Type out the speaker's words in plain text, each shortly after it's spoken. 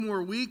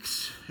More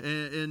weeks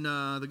in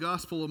the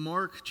Gospel of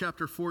Mark,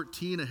 chapter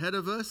 14 ahead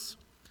of us.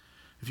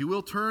 If you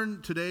will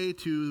turn today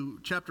to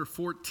chapter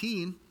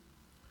 14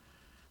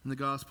 in the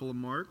Gospel of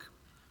Mark.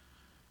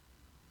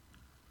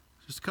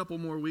 Just a couple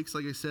more weeks,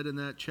 like I said, in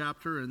that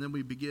chapter, and then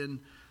we begin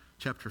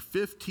chapter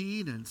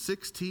 15 and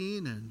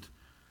 16 and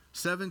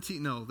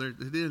 17. No, it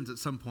ends at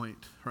some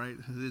point, right?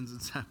 It ends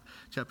in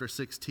chapter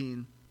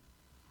 16.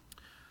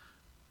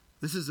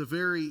 This is a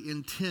very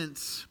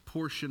intense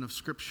portion of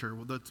Scripture.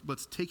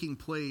 What's taking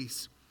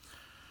place,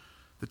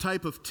 the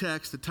type of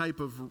text, the type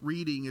of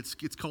reading,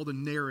 it's called a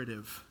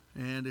narrative.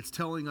 And it's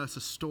telling us a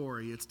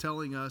story. It's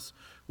telling us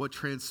what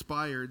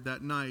transpired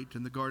that night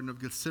in the Garden of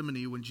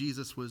Gethsemane when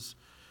Jesus was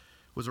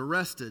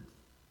arrested.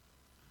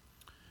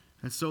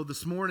 And so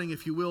this morning,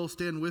 if you will,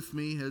 stand with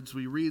me as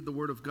we read the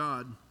Word of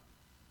God,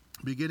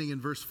 beginning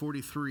in verse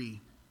 43.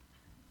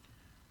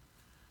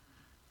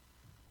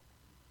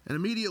 And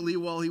immediately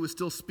while he was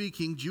still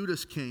speaking,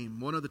 Judas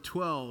came, one of the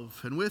 12,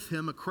 and with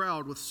him a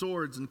crowd with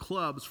swords and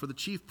clubs from the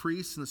chief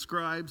priests and the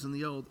scribes and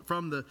the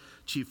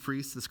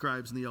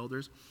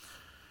elders.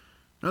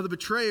 Now the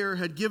betrayer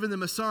had given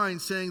them a sign,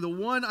 saying, "The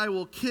one I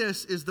will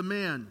kiss is the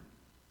man.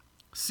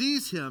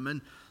 Seize him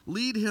and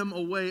lead him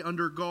away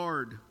under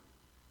guard."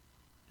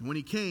 And when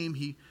he came,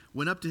 he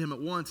went up to him at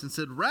once and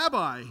said,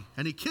 "Rabbi!"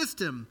 And he kissed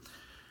him.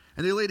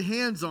 And they laid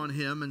hands on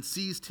him and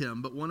seized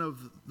him. But one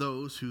of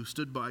those who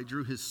stood by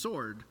drew his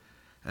sword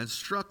and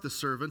struck the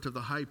servant of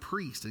the high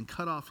priest and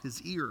cut off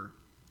his ear.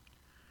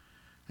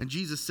 And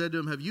Jesus said to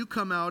him, "Have you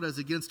come out as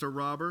against a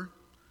robber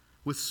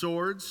with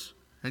swords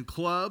and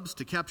clubs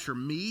to capture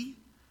me?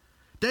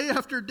 Day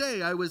after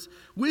day I was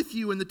with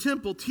you in the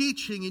temple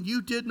teaching, and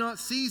you did not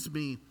seize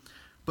me.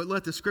 But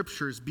let the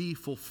scriptures be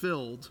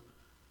fulfilled."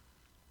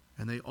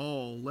 And they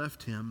all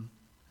left him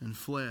and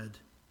fled.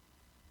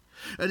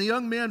 And the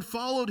young man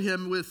followed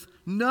him with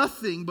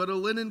nothing but a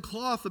linen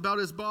cloth about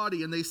his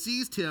body, and they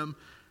seized him,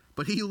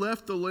 but he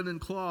left the linen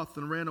cloth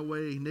and ran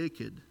away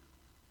naked.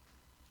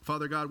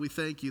 Father God, we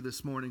thank you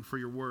this morning for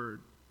your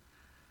word.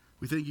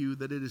 We thank you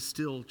that it is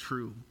still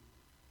true,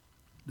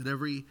 that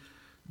every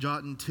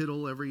jot and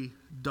tittle, every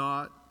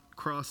dot,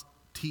 cross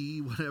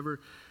T, whatever,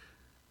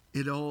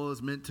 it all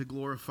is meant to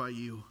glorify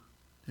you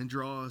and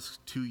draw us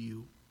to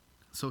you.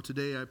 So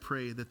today I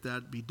pray that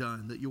that be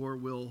done, that your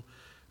will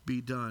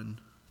be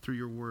done through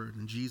your word.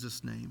 In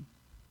Jesus' name,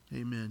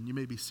 amen. You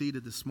may be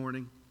seated this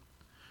morning.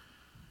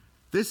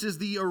 This is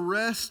the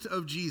arrest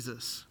of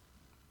Jesus.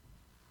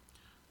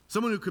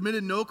 Someone who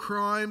committed no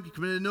crime,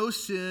 committed no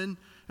sin,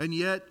 and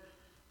yet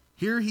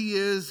here he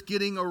is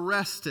getting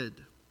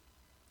arrested.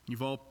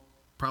 You've all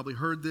probably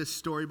heard this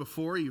story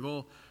before. You've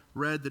all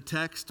read the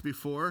text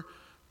before,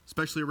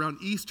 especially around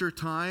Easter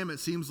time.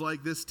 It seems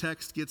like this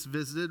text gets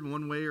visited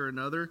one way or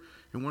another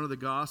in one of the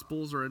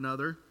Gospels or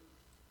another.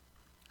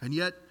 And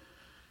yet,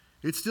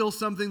 it's still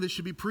something that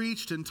should be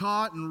preached and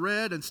taught and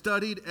read and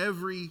studied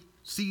every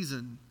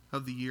season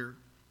of the year.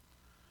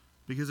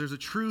 Because there's a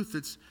truth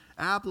that's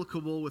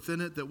applicable within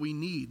it that we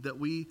need, that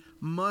we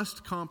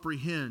must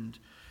comprehend.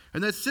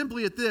 And that's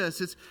simply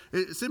this. It's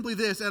simply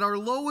this. At our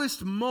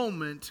lowest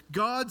moment,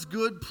 God's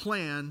good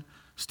plan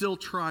still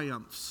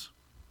triumphs.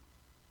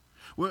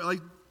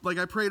 Like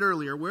I prayed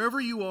earlier, wherever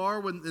you are,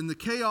 when in the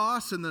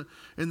chaos and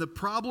the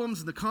problems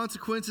and the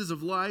consequences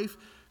of life,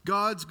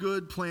 God's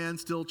good plan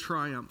still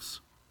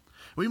triumphs.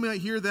 We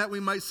might hear that, we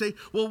might say,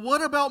 well,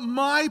 what about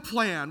my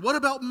plan? What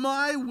about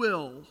my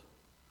will?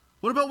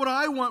 What about what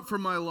I want for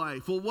my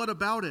life? Well, what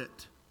about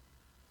it?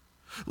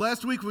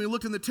 Last week when we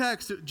looked in the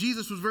text,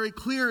 Jesus was very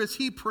clear as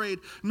he prayed,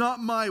 not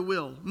my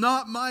will,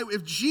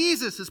 if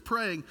Jesus is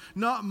praying,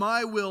 not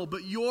my will,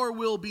 but your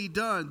will be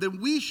done,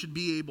 then we should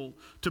be able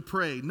to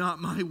pray,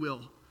 not my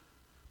will,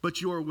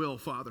 but your will,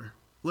 Father.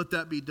 Let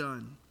that be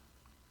done.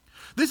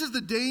 This is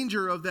the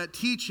danger of that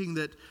teaching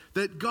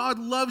that God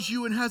loves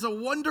you and has a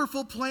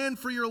wonderful plan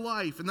for your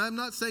life. And I'm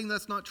not saying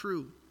that's not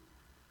true.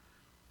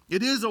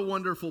 It is a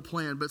wonderful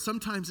plan, but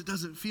sometimes it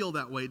doesn't feel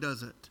that way,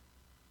 does it?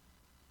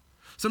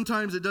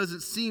 Sometimes it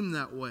doesn't seem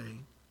that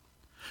way.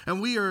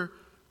 And we are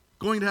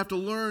going to have to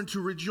learn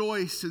to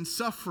rejoice in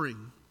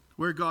suffering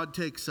where God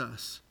takes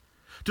us,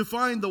 to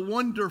find the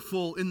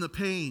wonderful in the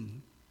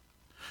pain,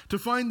 to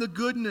find the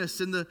goodness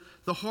in the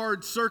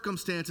hard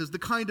circumstances, the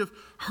kind of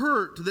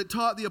hurt that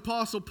taught the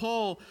Apostle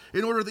Paul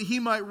in order that he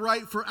might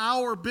write for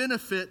our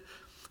benefit.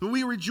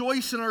 We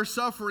rejoice in our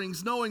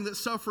sufferings, knowing that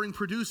suffering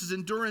produces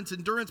endurance,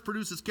 endurance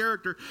produces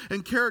character,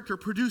 and character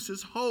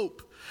produces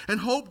hope.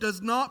 And hope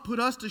does not put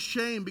us to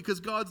shame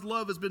because God's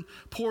love has been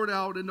poured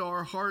out into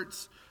our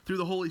hearts through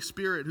the Holy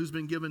Spirit who's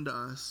been given to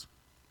us.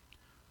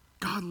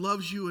 God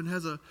loves you and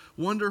has a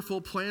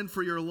wonderful plan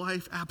for your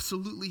life.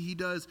 Absolutely he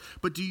does.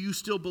 But do you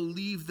still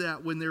believe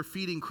that when they're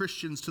feeding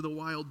Christians to the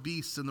wild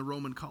beasts in the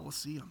Roman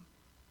Colosseum?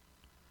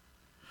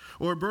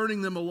 Or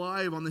burning them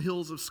alive on the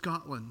hills of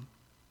Scotland?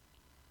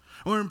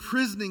 Or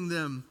imprisoning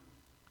them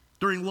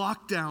during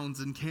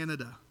lockdowns in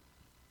Canada?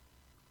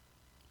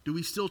 Do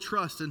we still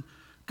trust in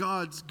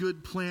God's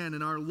good plan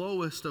in our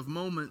lowest of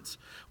moments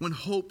when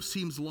hope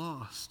seems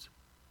lost?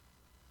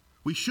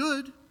 We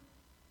should.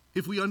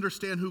 if we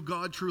understand who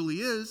God truly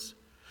is,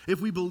 if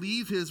we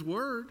believe his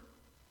word.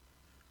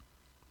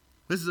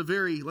 This is a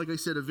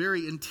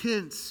very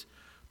intense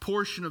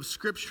portion of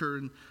Scripture.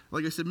 And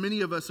like I said,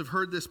 many of us have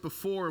heard this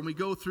before, and we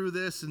go through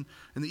this in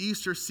the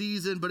Easter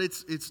season, but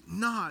it's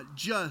not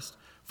just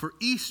for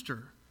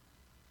Easter.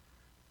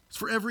 It's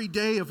for every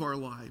day of our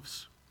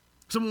lives.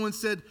 Someone once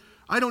said,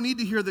 I don't need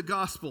to hear the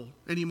gospel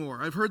anymore.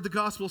 I've heard the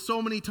gospel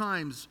so many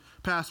times,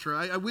 Pastor.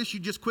 I wish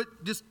you'd just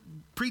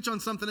preach on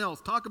something else,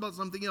 talk about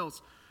something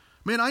else.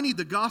 Man, I need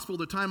the gospel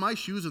to tie my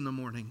shoes in the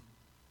morning.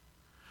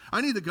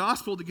 I need the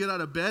gospel to get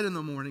out of bed in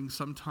the morning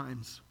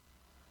sometimes,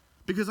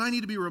 because I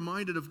need to be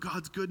reminded of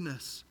God's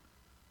goodness.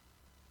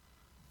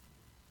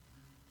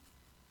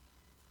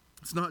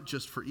 It's not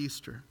just for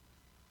Easter.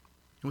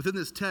 And within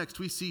this text,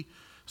 we see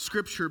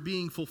Scripture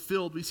being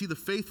fulfilled. We see the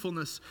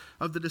faithfulness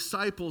of the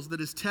disciples that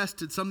is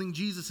tested, something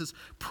Jesus has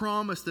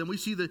promised them. We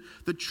see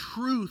the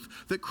truth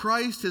that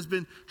Christ has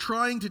been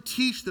trying to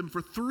teach them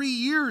for 3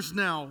 years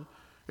now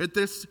at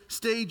this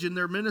stage in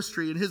their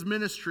ministry, in his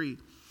ministry.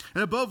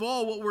 And above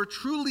all, what we're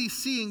truly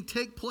seeing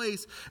take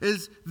place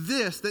is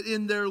this, that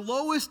in their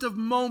lowest of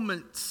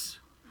moments,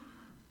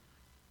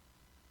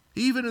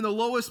 even in the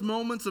lowest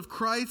moments of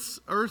Christ's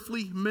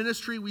earthly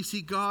ministry, we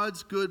see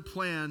God's good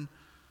plan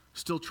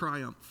still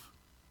triumph.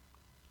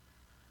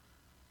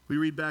 We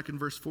read back in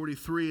verse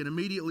 43, and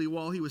immediately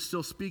while he was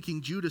still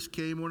speaking, Judas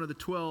came, one of the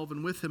 12,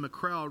 and with him a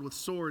crowd with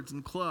swords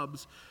and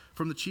clubs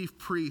from the chief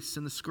priests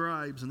and the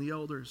scribes and the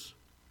elders.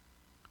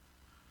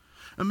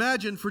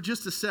 Imagine for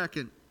just a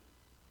second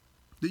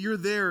that you're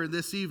there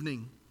this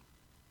evening.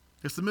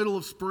 It's the middle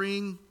of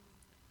spring.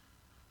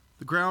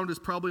 The ground is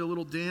probably a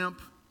little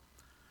damp.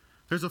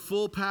 There's a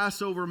full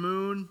Passover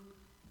moon.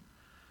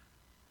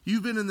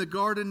 You've been in the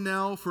garden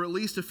now for at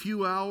least a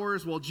few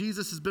hours while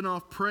Jesus has been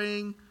off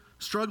praying,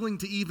 struggling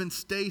to even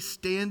stay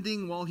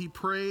standing while he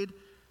prayed.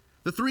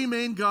 The three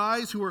main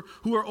guys who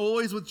are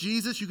always with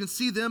Jesus, you can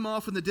see them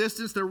off in the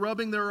distance. They're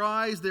rubbing their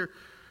eyes.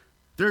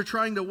 They're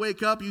trying to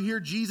wake up. You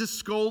hear Jesus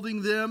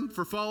scolding them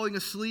for falling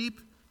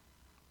asleep.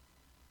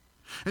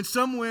 And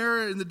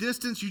somewhere in the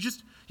distance, you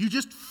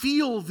just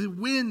feel the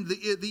wind,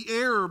 the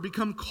air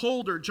become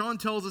colder. John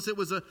tells us it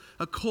was a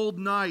cold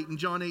night in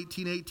John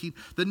 18:18.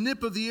 The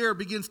nip of the air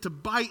begins to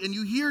bite, and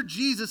you hear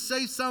Jesus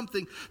say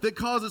something that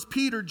causes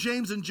Peter,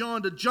 James, and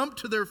John to jump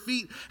to their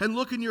feet and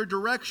look in your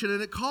direction.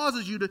 And it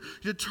causes you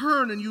to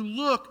turn and you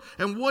look,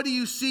 and what do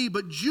you see?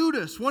 But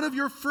Judas, one of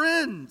your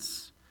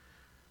friends.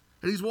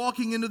 And he's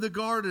walking into the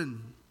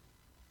garden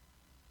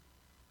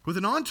with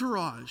an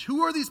entourage.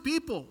 Who are these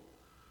people?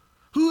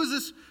 Who is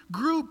this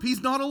group?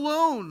 He's not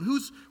alone.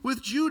 Who's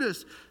with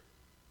Judas?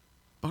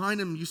 Behind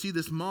him, you see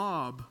this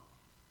mob.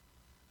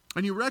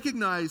 And you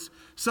recognize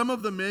some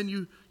of the men.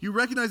 You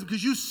recognize them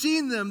because you've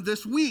seen them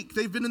this week.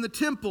 They've been in the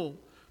temple.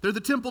 They're the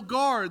temple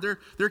guard.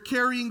 They're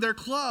carrying their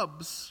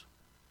clubs.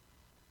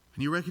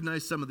 And you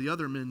recognize some of the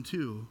other men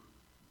too.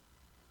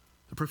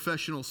 The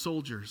professional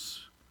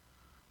soldiers.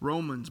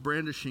 Romans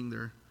brandishing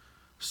their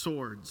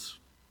swords.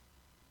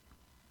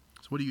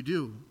 So what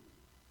do?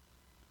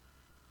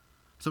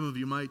 Some of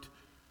you might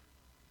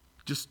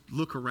just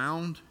look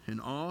around in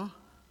awe,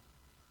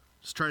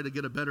 just try to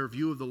get a better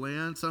view of the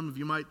land. Some of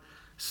you might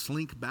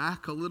slink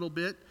back a little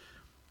bit,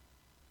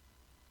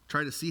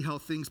 try to see how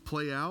things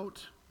play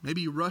out.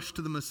 Maybe you rush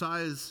to the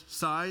Messiah's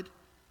side,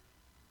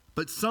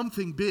 but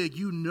something big,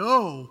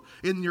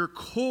 in your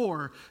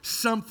core,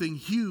 something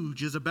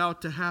huge is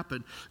about to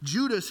happen.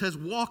 Judas has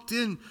walked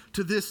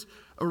into this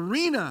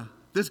arena.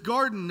 This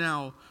garden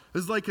now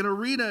is like an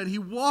arena, and he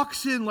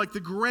walks in like the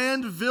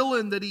grand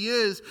villain that he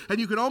is, and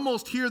you can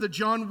almost hear the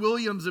John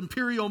Williams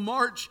Imperial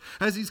March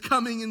as he's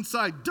coming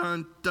inside.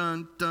 Dun,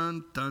 dun,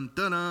 dun, dun,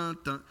 dun, dun,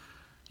 dun.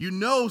 You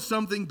know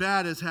something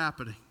bad is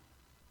happening.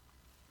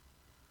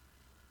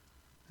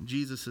 And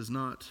Jesus is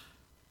not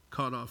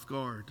caught off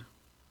guard.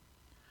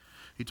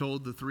 He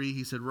told the three,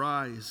 he said,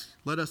 "Rise,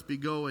 let us be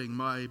going.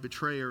 My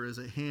betrayer is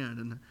at hand."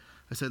 And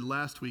I said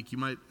last week, you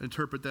might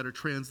interpret that or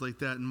translate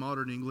that in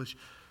modern English.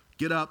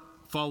 Get up,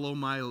 follow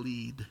my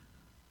lead.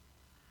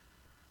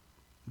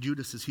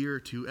 Judas is here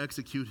to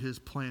execute his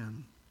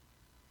plan.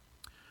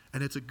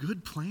 And it's a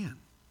good plan.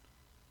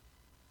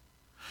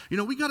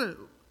 We got to,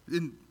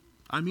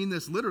 I mean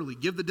this literally,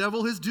 give the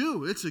devil his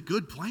due. It's a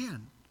good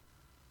plan.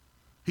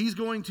 He's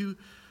going to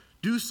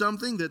do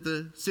something that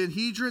the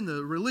Sanhedrin,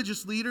 the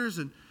religious leaders,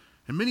 and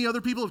many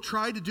other people have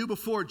tried to do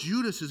before.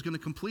 Judas is going to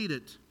complete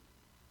it.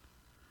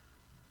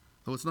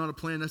 Though it's not a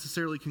plan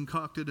necessarily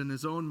concocted in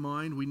his own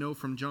mind, we know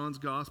from John's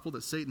gospel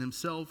that Satan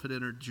himself had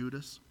entered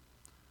Judas.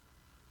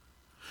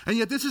 And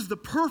yet this is the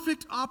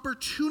perfect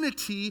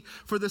opportunity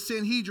for the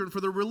Sanhedrin,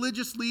 for the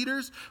religious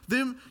leaders,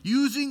 them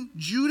using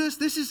Judas.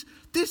 This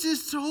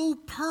is so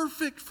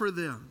perfect for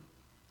them.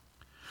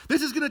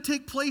 This is going to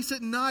take place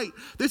at night.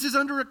 This is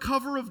under a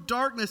cover of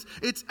darkness.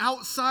 It's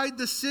outside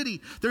the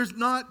city. There's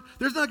not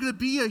going to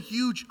be a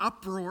huge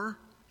uproar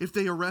if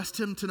they arrest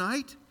him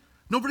tonight.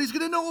 Nobody's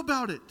going to know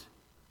about it.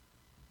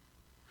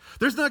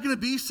 There's not going to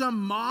be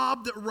some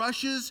mob that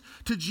rushes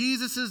to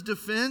Jesus'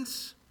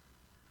 defense.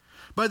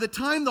 By the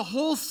time the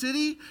whole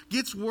city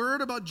gets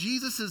word about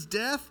Jesus'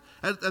 death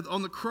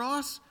on the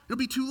cross, it'll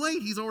be too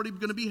late. He's already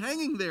going to be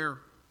hanging there.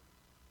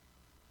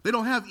 They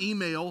don't have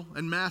email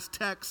and mass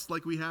text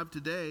like we have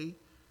today.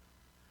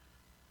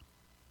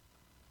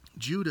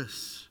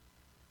 Judas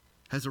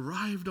has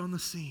arrived on the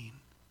scene.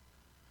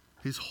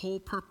 His whole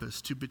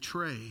purpose to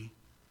betray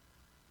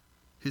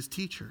his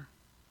teacher.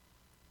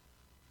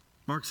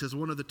 Mark says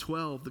one of the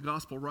 12, the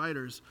gospel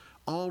writers,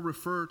 all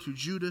refer to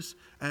Judas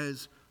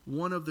as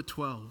one of the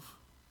 12.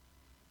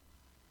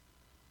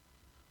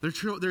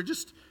 They're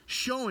just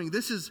showing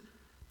this is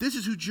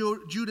who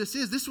Judas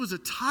is. This was a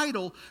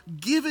title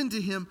given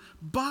to him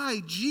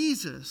by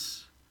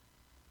Jesus.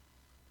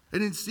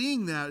 And in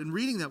seeing that and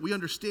reading that, we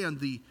understand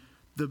the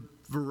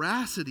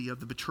veracity of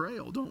the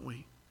betrayal, don't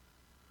we?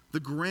 The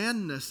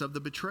grandness of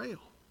the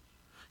betrayal.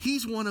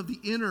 He's one of the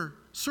inner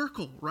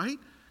circle, right?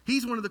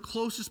 He's one of the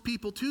closest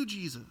people to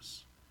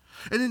Jesus.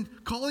 And in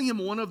calling him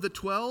one of the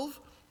 12,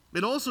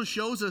 it also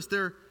shows us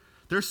their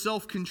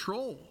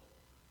self-control.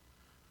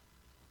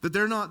 That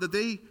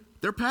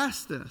they're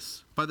past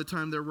this by the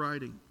time they're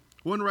writing.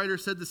 One writer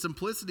said the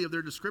simplicity of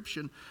their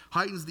description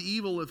heightens the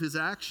evil of his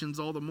actions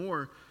all the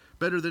more,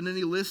 better than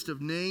any list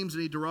of names,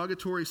 any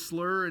derogatory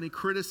slur, any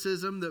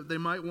criticism that they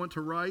might want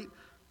to write.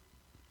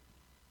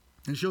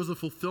 And shows the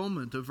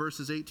fulfillment of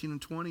verses 18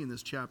 and 20 in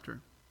this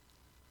chapter.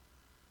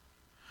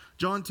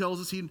 John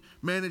tells us he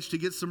managed to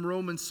get some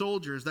Roman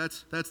soldiers.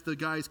 That's the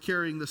guys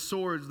carrying the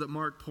swords that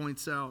Mark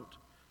points out.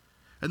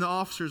 And the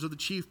officers of the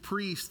chief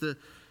priests, the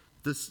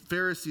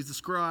Pharisees, the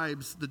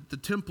scribes, the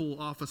temple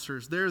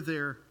officers, they're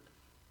there.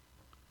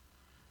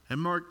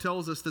 And Mark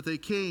tells us that they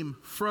came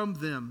from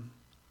them.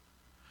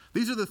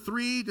 These are the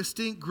three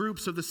distinct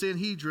groups of the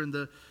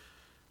Sanhedrin.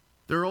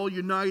 They're all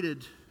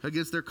united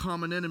against their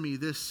common enemy,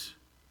 this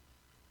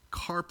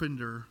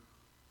carpenter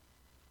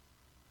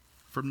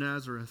from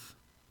Nazareth.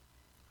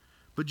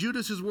 But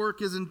Judas'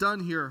 work isn't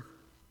done here.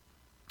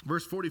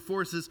 Verse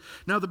 44 says,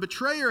 "Now the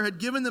betrayer had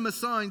given them a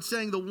sign,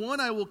 saying, 'The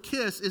one I will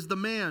kiss is the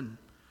man.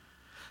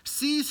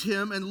 Seize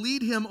him and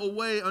lead him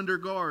away under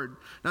guard.'"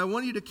 Now I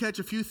want you to catch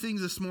a few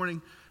things this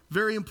morning,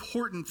 very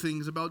important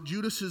things about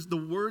Judas' the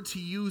words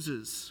he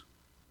uses.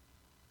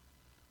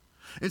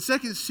 In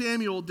 2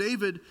 Samuel,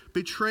 David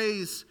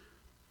betrays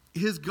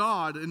his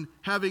God and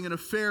having an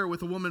affair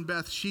with a woman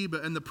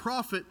Bathsheba, and the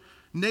prophet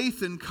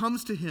Nathan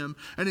comes to him,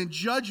 and in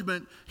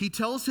judgment he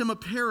tells him a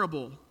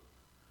parable.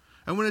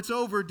 And when it's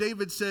over,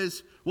 David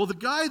says, "Well, the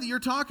guy that you're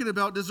talking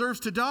about deserves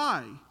to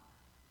die."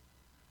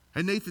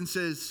 And Nathan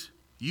says,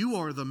 "You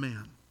are the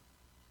man.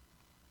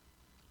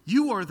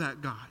 You are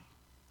that guy."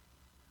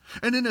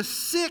 And in a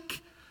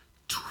sick,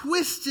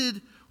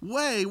 twisted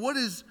way, what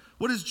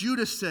does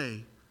Judas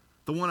say?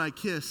 "The one I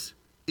kiss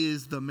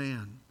is the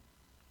man."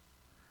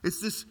 It's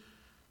this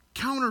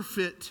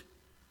counterfeit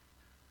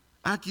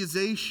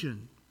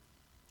accusation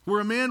where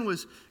a man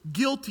was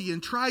guilty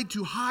and tried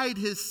to hide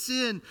his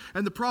sin,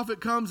 and the prophet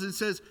comes and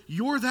says,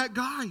 "You're that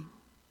guy."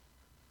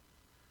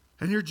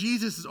 And here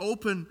Jesus is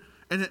open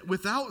and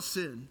without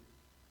sin,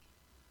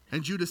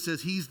 and Judas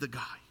says he's the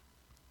guy.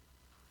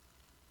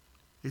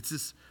 It's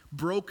this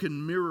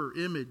broken mirror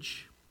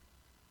image.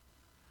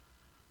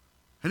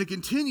 And it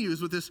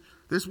continues with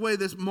this way.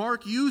 This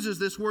Mark uses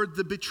this word,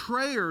 the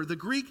betrayer. The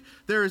Greek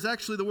there is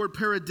actually the word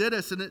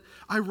paradiddus, and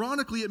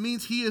ironically it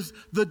means he is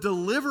the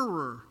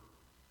deliverer.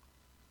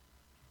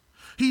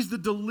 He's the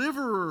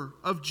deliverer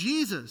of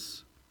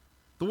Jesus,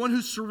 the one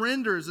who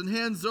surrenders and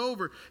hands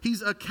over.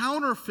 He's a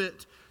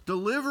counterfeit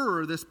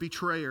deliverer, this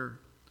betrayer.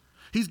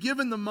 He's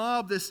given the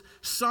mob this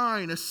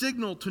sign, a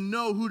signal to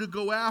know who to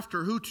go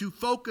after, who to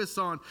focus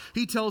on.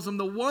 He tells them,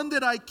 "The one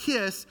that I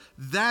kiss,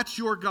 that's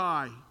your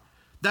guy.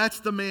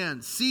 That's the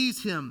man.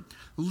 Seize him.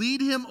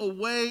 Lead him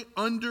away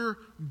under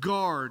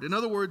guard." In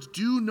other words,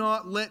 do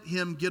not let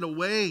him get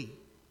away.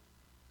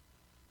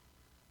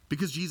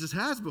 Because Jesus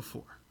has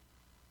before.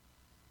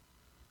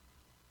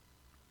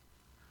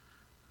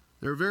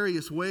 There are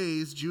various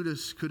ways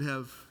Judas could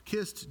have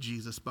kissed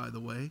Jesus, by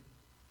the way.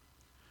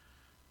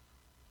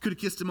 Could have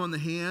kissed him on the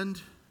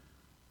hand.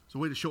 It's a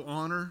way to show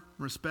honor,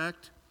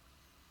 respect,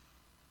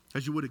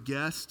 as you would a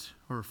guest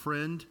or a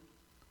friend.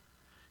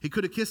 He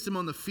could have kissed him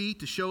on the feet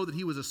to show that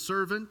he was a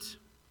servant.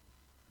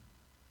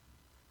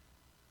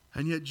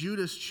 And yet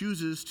Judas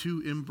chooses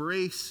to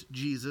embrace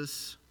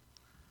Jesus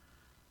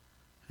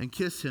and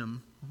kiss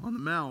him on the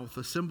mouth,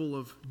 a symbol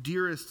of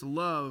dearest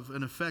love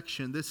and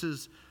affection. This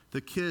is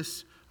the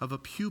kiss of a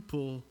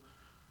pupil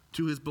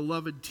to his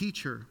beloved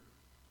teacher.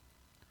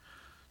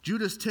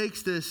 Judas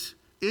takes this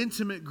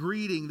intimate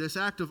greeting, this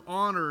act of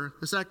honor,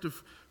 this act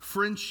of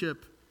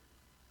friendship,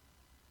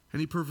 and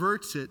he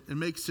perverts it and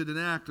makes it an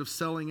act of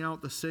selling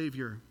out the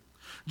Savior.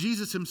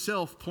 Jesus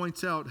himself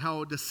points out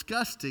how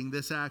disgusting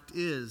this act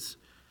is.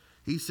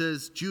 He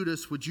says,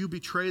 "Judas, would you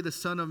betray the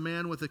Son of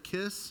Man with a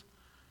kiss?"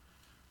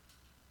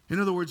 In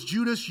other words,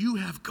 Judas, you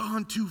have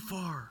gone too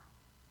far.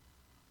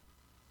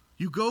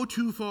 You go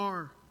too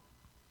far.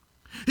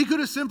 He could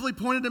have simply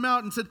pointed him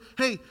out and said,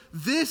 "Hey,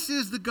 this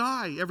is the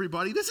guy,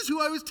 everybody. This is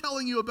who I was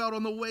telling you about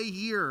on the way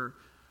here.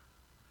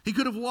 He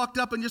could have walked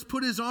up and just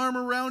put his arm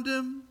around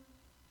him.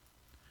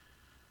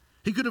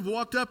 He could have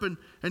walked up and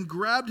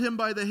grabbed him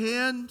by the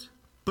hand.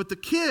 But the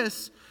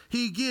kiss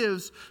he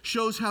gives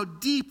shows how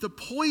deep the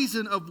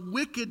poison of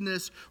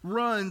wickedness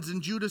runs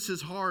in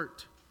Judas's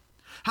heart.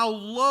 How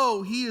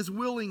low he is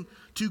willing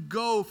to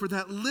go for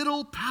that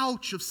little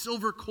pouch of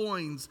silver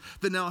coins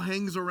that now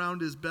hangs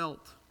around his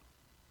belt.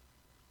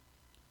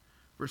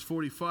 Verse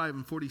 45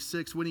 and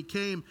 46, when he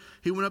came,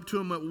 he went up to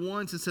him at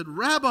once and said,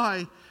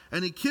 "Rabbi,"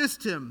 and he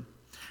kissed him.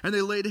 And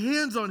they laid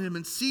hands on him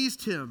and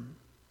seized him.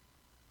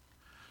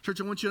 Church,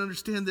 I want you to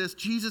understand this.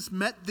 Jesus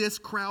met this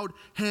crowd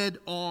head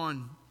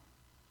on.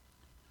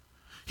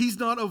 He's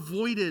not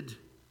avoided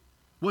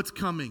what's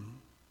coming.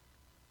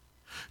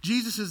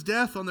 Jesus'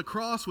 death on the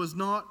cross was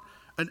not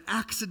an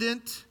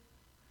accident.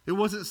 It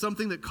wasn't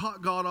something that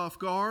caught God off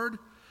guard.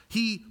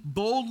 He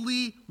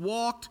boldly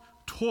walked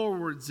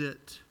towards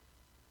it.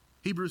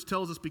 Hebrews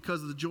tells us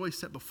because of the joy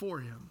set before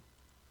him.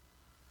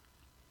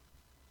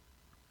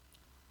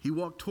 He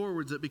walked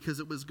towards it because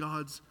it was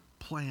God's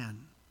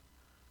plan,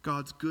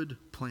 God's good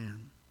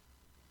plan.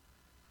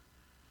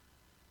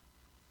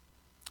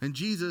 And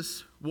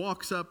Jesus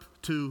walks up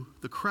to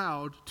the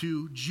crowd,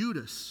 to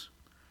Judas.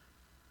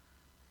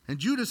 And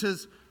Judas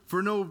has,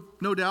 for no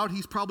doubt,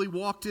 he's probably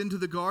walked into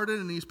the garden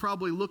and he's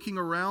probably looking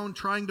around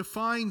trying to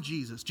find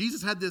Jesus.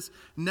 Jesus had this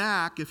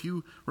knack, if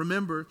you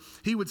remember.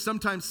 He would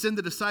sometimes send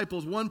the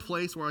disciples one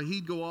place while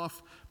he'd go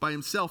off by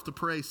himself to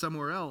pray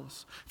somewhere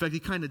else. In fact, he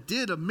kind of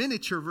did a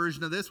miniature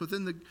version of this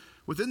within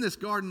this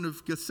Garden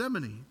of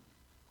Gethsemane.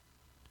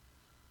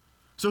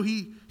 So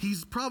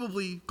he's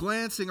probably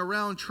glancing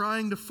around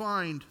trying to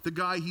find the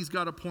guy he's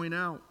got to point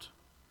out.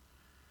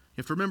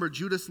 You have to remember,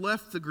 Judas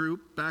left the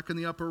group back in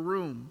the upper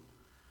room.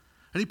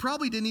 And he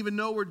probably didn't even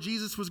know where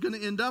Jesus was going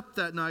to end up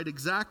that night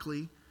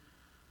exactly.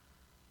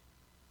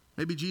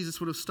 Maybe Jesus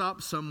would have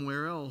stopped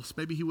somewhere else.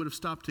 Maybe he would have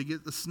stopped to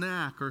get the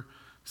snack or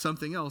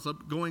something else,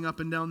 going up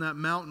and down that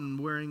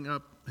mountain, wearing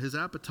up his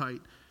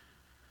appetite.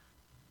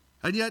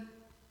 And yet,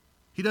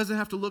 he doesn't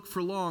have to look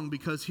for long,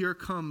 because here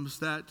comes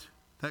that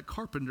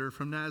carpenter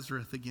from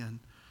Nazareth again.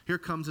 Here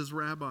comes his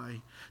rabbi.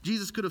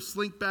 Jesus could have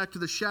slinked back to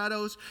the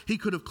shadows. He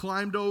could have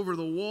climbed over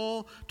the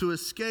wall to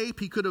escape.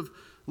 He could have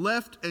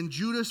left, and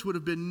Judas would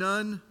have been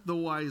none the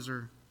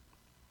wiser.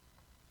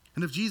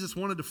 And if Jesus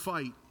wanted to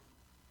fight,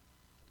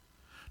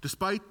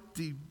 despite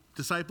the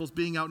disciples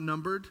being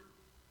outnumbered,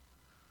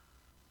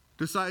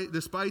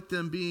 despite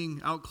them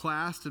being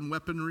outclassed in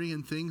weaponry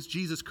and things,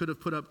 Jesus could have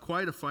put up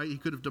quite a fight. He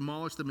could have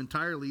demolished them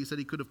entirely. He said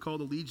he could have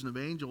called a legion of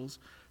angels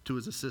to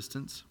his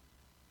assistance.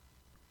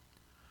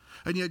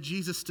 And yet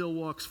Jesus still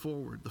walks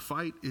forward. The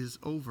fight is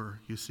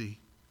over, you see.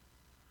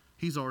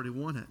 He's already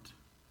won it.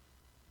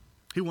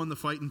 He won the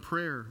fight in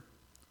prayer.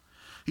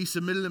 He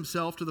submitted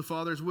himself to the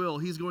Father's will.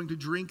 He's going to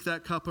drink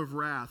that cup of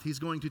wrath. He's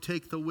going to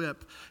take the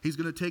whip. He's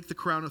going to take the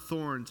crown of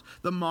thorns,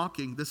 the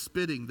mocking, the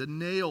spitting, the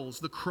nails,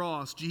 the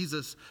cross.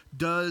 Jesus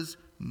does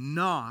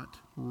not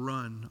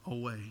run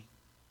away.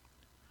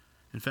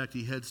 In fact,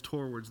 he heads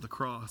towards the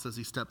cross as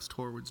he steps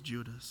towards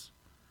Judas.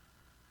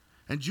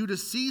 And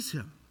Judas sees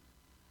him.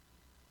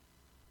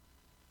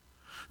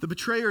 The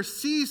betrayer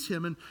sees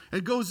him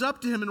and goes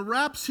up to him and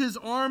wraps his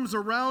arms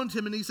around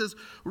him, and he says,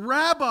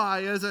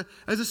 "Rabbi," as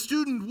a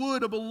student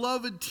would a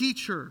beloved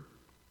teacher.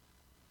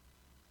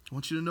 I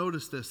want you to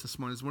notice this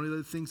morning. It's one of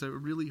the things I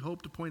really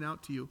hope to point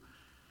out to you.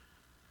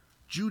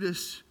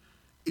 Judas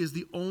is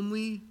the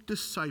only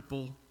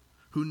disciple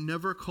who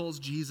never calls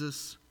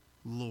Jesus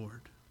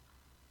Lord.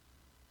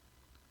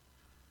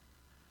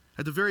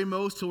 At the very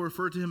most, he'll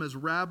refer to him as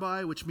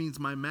Rabbi, which means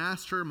my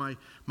master, my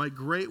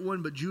great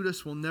one, but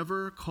Judas will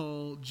never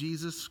call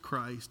Jesus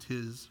Christ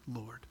his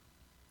Lord.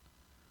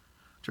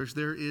 Church,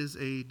 there is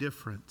a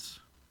difference.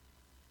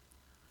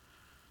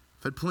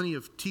 I've had plenty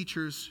of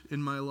teachers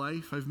in my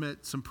life. I've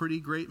met some pretty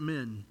great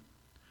men.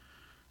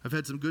 I've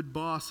had some good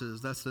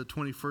bosses. That's the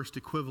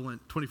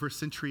 21st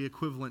century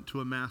equivalent to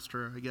a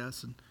master, I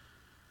guess. And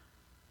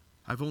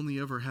I've only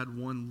ever had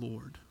one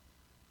Lord.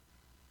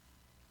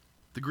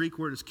 The Greek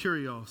word is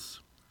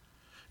kurios.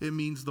 It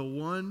means the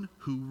one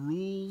who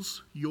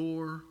rules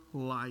your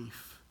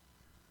life.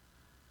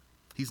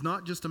 He's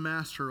not just a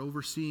master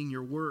overseeing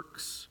your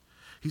works.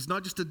 He's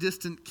not just a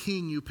distant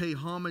king you pay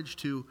homage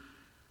to.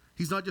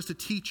 He's not just a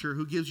teacher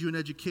who gives you an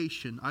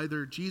education.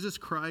 Either Jesus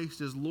Christ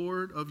is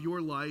Lord of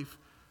your life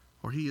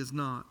or he is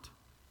not.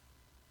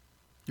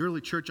 The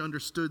early church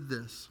understood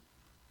this.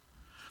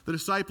 The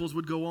disciples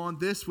would go on.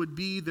 This would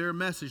be their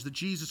message, that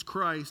Jesus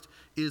Christ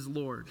is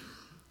Lord.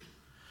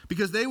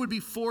 Because they would be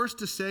forced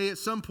to say at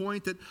some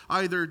point that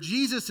either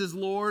Jesus is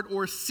Lord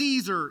or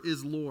Caesar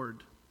is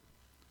Lord.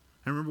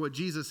 And remember what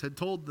Jesus had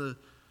told the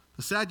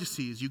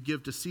Sadducees: you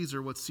give to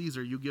Caesar what's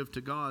Caesar, you give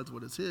to God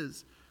what is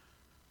his.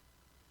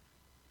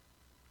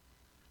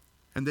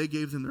 And they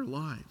gave them their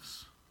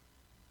lives.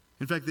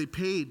 In fact, they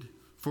paid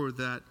for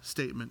that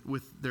statement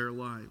with their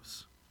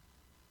lives.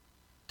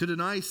 To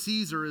deny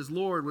Caesar as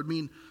Lord would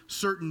mean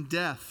certain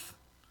death.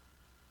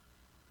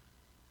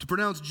 To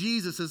pronounce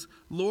Jesus as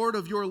Lord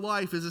of your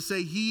life is to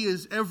say He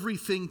is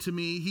everything to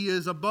me. He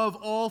is above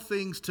all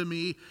things to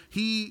me.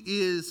 He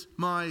is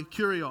my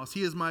Kyrios.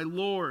 He is my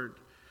Lord.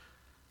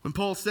 When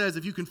Paul says,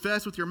 if you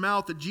confess with your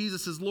mouth that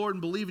Jesus is Lord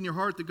and believe in your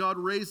heart that God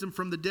raised Him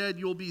from the dead,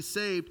 you'll be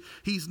saved.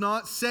 He's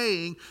not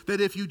saying that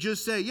if you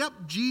just say, yep,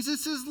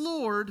 Jesus is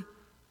Lord,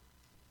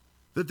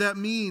 that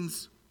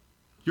means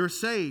you're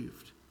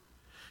saved.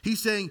 He's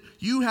saying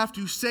you have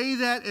to say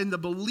that, and the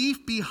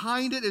belief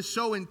behind it is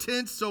so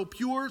intense, so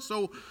pure,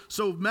 so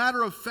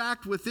matter of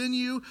fact within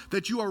you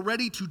that you are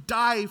ready to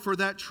die for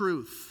that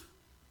truth.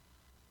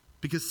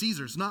 Because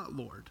Caesar's not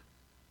Lord.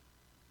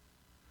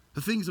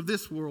 The things of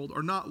this world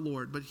are not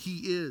Lord, but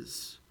He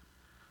is.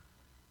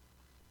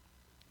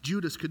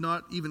 Judas could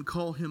not even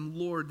call Him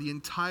Lord the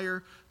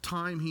entire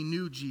time he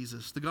knew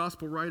Jesus. The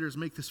gospel writers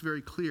make this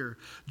very clear.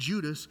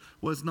 Judas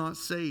was not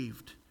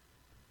saved.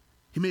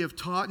 He may have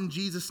taught in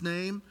Jesus'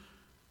 name.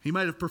 He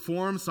might have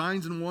performed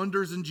signs and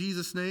wonders in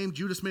Jesus' name.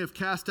 Judas may have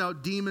cast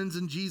out demons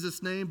in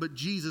Jesus' name, but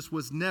Jesus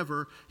was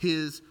never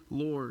his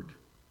Lord.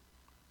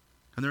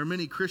 And there are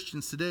many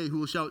Christians today who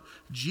will shout,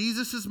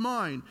 Jesus is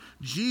mine.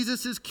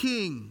 Jesus is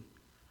King.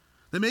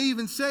 They may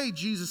even say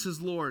Jesus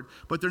is Lord,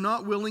 but they're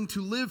not willing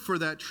to live for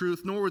that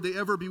truth, nor would they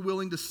ever be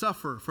willing to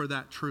suffer for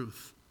that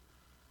truth.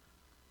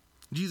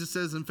 Jesus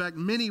says, in fact,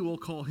 many will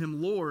call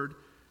Him Lord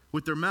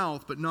with their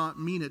mouth, but not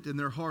mean it in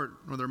their heart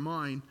or their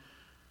mind.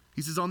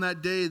 He says, on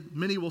that day,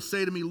 many will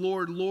say to me,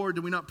 Lord, Lord,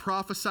 did we not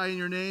prophesy in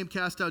your name,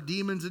 cast out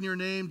demons in your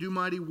name, do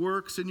mighty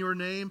works in your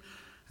name?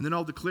 And then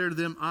I'll declare to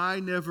them, I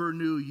never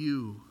knew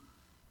you.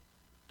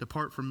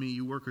 Depart from me,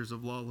 you workers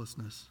of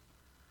lawlessness.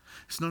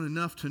 It's not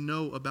enough to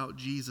know about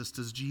Jesus.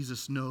 Does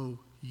Jesus know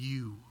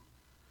you?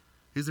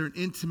 Is there an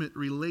intimate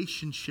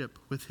relationship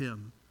with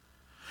Him?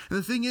 And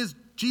the thing is,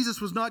 Jesus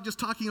was not just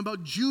talking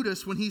about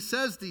Judas when He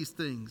says these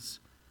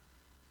things.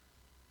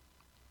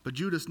 But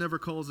Judas never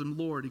calls Him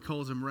Lord. He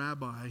calls Him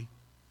Rabbi.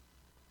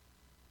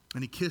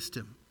 And he kissed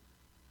Him.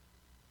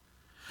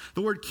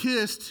 The word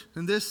kissed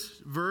in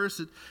this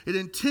verse, it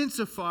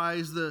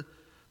intensifies the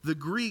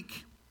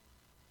Greek.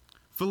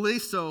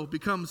 Phileso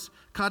becomes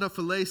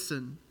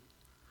kataphilesen.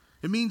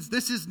 It means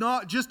this is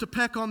not just a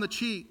peck on the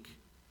cheek.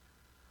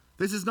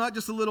 This is not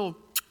just a little,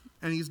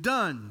 and he's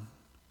done.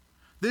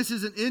 This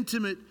is an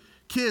intimate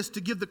kiss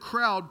to give the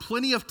crowd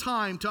plenty of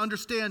time to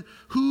understand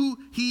who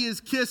he is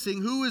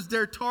kissing, who is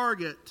their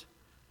target.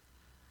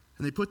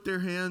 And they put their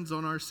hands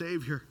on our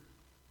Savior.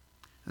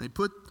 And they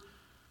put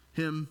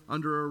Him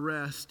under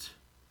arrest.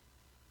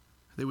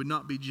 They would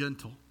not be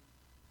gentle.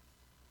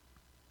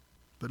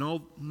 But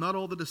not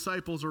all the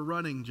disciples are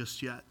running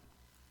just yet.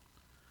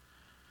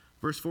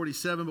 Verse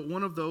 47, but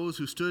one of those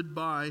who stood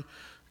by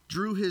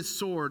drew his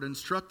sword and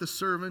struck the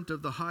servant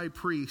of the high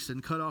priest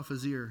and cut off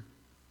his ear.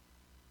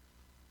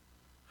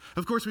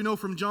 Of course, we know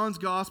from John's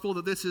gospel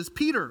that this is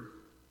Peter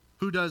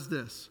who does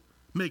this.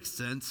 Makes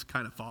sense,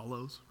 kind of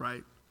follows,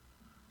 right?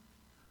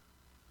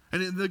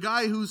 And the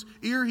guy whose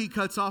ear he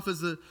cuts off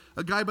is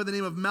a guy by the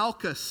name of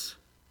Malchus.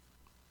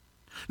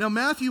 Now,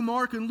 Matthew,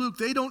 Mark, and Luke,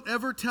 they don't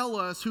ever tell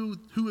us who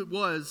it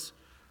was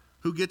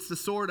who gets the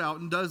sword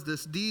out and does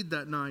this deed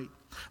that night.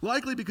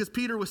 Likely because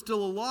Peter was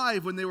still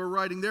alive when they were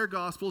writing their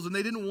Gospels, and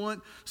they didn't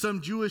want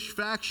some Jewish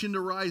faction to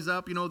rise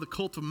up, the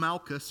cult of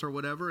Malchus or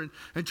whatever,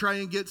 and try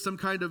and get some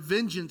kind of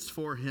vengeance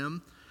for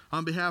him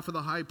on behalf of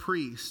the high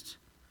priest.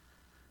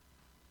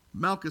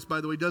 Malchus,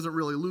 by the way, doesn't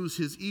really lose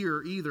his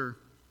ear either.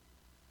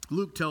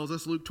 Luke tells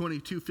us, Luke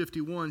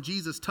 22:51,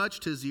 Jesus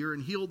touched his ear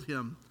and healed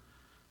him.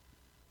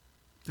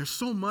 There's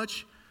so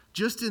much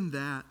just in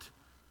that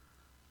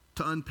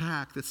to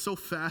unpack that's so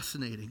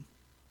fascinating.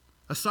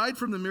 Aside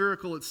from the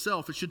miracle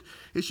itself, it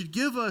should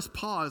give us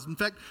pause. In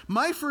fact,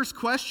 my first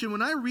question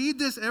when I read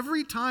this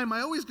every time,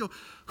 I always go,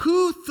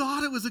 who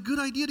thought it was a good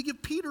idea to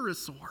give Peter a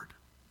sword?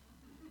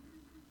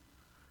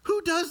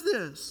 Who does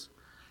this?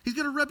 He's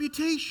got a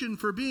reputation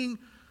for being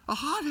a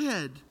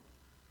hothead.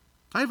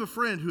 I have a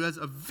friend who has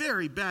a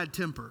very bad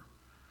temper.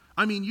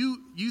 I mean,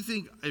 you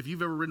think, if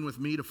you've ever ridden with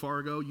me to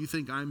Fargo, you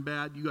think I'm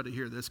bad, you got to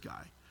hear this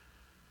guy.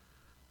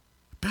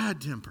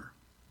 Bad temper.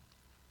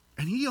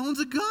 And he owns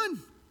a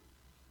gun.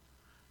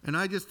 And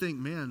I just think,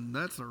 man,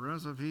 that's a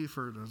recipe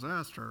for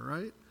disaster,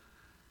 right?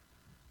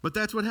 But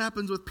that's what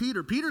happens with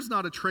Peter. Peter's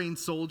not a trained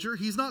soldier.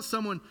 He's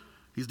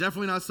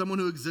definitely not someone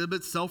who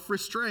exhibits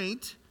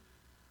self-restraint.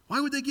 Why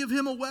would they give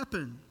him a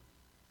weapon?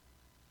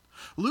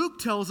 Luke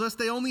tells us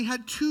they only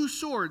had 2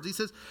 swords. He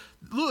says,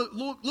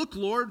 look,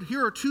 Lord,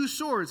 here are 2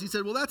 swords. He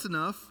said, well, that's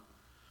enough.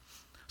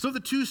 So the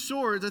 2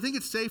 swords, I think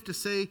it's safe to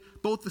say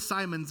both the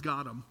Simons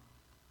got them.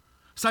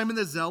 Simon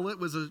the Zealot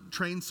was a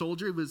trained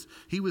soldier.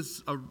 He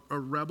was a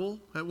rebel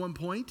at one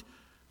point.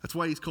 That's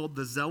why he's called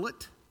the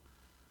Zealot.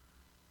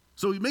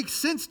 So it makes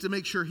sense to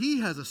make sure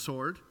he has a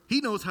sword.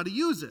 He knows how to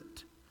use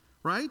it,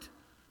 right?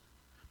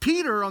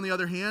 Peter, on the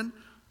other hand,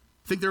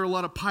 I think there are a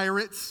lot of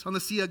pirates on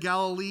the Sea of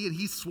Galilee, and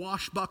he's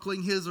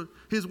swashbuckling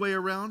his way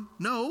around.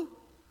 No,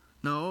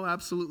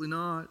 absolutely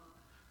not.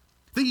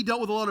 I think he dealt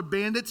with a lot of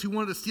bandits who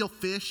wanted to steal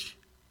fish.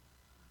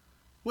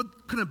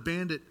 What kind of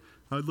bandit?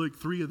 I'd like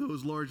 3 of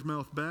those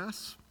largemouth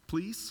bass.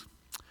 please,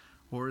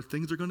 or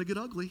things are going to get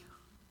ugly.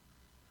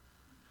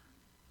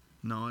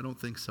 No, I don't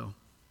think so.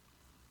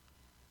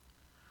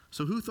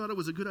 So who thought it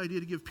was a good idea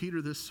to give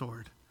Peter this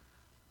sword?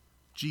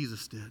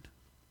 Jesus did.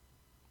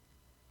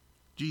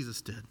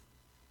 Jesus did.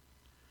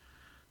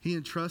 He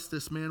entrusts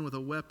this man with a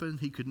weapon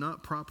he could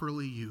not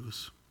properly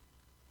use.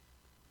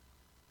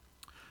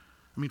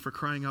 I mean, for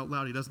crying out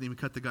loud, he doesn't even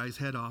cut the guy's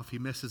head off. He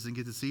misses and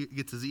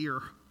gets his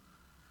ear.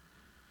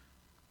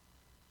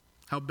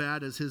 How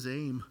bad is his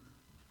aim?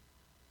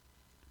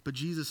 But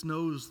Jesus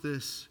knows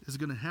this is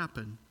going to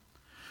happen.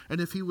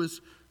 And if he was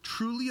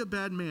truly a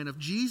bad man, if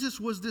Jesus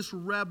was this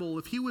rebel,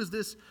 if he was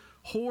this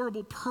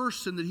horrible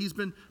person that he's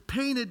been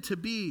painted to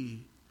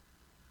be,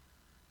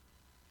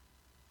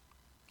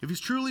 if he's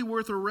truly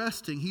worth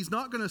arresting, he's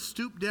not going to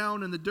stoop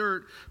down in the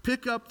dirt,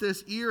 pick up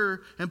this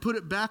ear, and put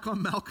it back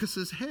on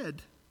Malchus's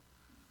head.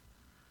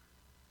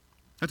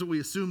 That's what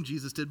we assume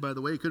Jesus did, by the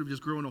way. He could have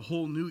just grown a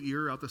whole new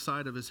ear out the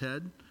side of his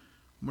head.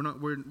 We're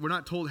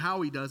not told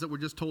how he does it. We're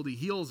just told he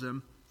heals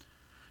him.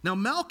 Now,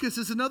 Malchus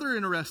is another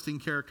interesting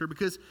character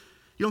because,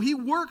 he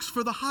works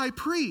for the high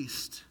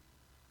priest.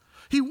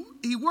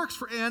 He works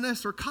for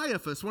Annas or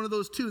Caiaphas, one of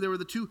those two. They were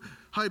the two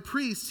high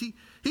priests.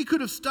 He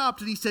could have stopped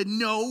and he said,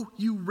 "No,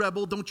 you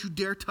rebel, don't you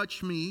dare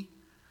touch me.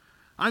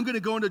 I'm going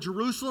to go into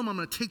Jerusalem. I'm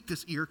going to take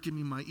this ear. Give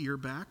me my ear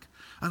back.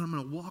 And I'm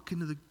going to walk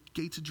into the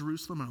gates of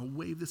Jerusalem. I'm going to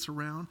wave this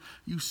around.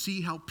 You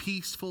see how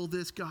peaceful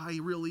this guy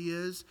really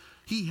is?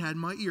 He had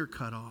my ear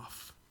cut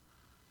off."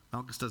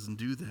 Malchus doesn't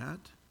do that.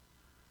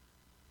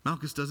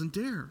 Malchus doesn't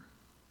dare.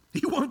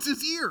 He wants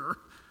his ear.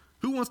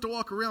 Who wants to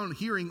walk around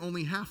hearing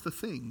only half the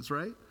things,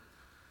 right?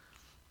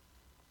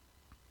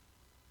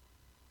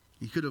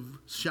 He could have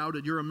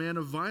shouted, "You're a man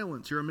of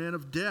violence. You're a man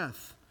of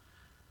death."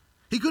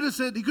 He could have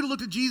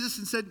looked at Jesus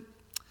and said,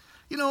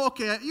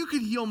 "Okay, you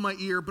can heal my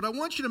ear, but I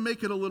want you to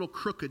make it a little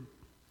crooked.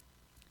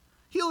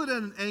 Heal it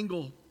at an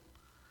angle.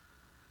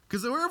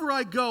 Because wherever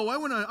I go, I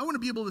want to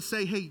be able to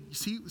say, hey,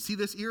 see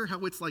this ear,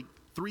 how it's like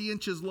 3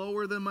 inches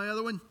lower than my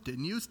other one?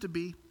 Didn't used to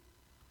be.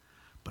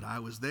 But I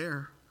was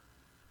there.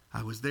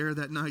 I was there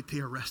that night they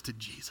arrested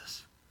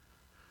Jesus.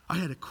 I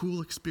had a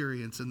cool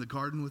experience in the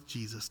garden with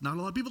Jesus. Not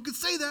a lot of people could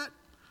say that,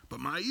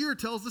 but my ear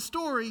tells the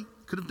story.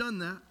 Could have done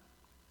that.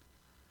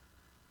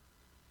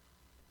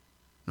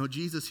 No,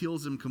 Jesus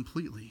heals him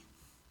completely.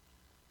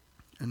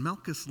 And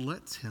Malchus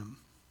lets him.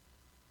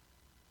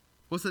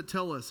 What's that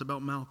tell us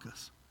about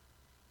Malchus?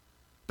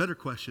 Better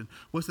question,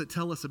 what's that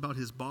tell us about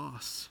his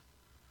boss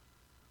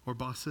or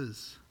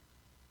bosses?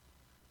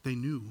 They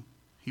knew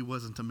he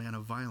wasn't a man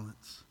of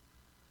violence.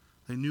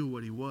 They knew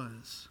what he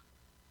was.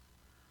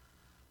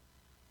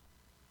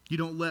 You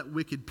don't let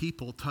wicked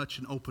people touch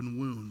an open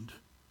wound.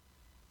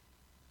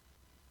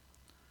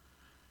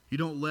 You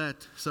don't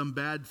let some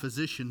bad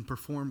physician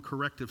perform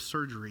corrective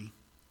surgery.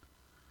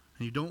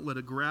 And you don't let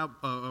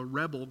a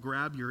rebel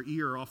grab your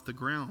ear off the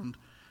ground,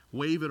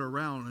 wave it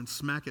around, and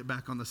smack it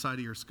back on the side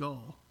of your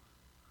skull.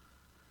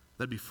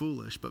 That'd be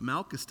foolish. But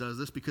Malchus does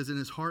this because in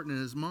his heart and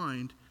in his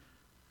mind,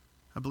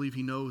 I believe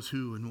he knows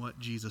who and what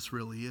Jesus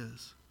really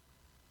is.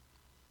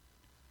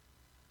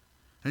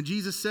 And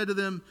Jesus said to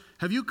them,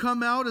 "Have you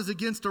come out as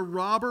against a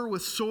robber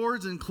with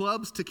swords and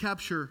clubs to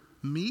capture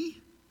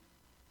me?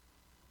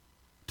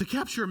 To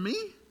capture me?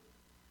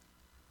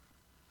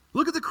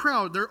 Look at the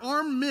crowd. They're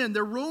armed men.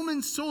 They're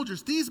Roman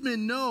soldiers. These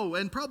men know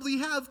and probably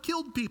have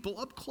killed people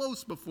up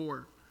close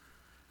before.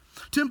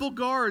 Temple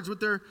guards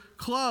with their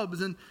clubs,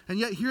 and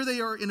yet here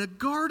they are in a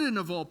garden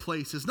of all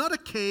places. Not a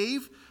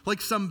cave like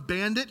some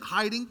bandit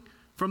hiding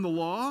from the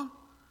law.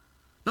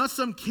 Not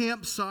some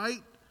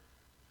campsite.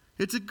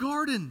 It's a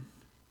garden.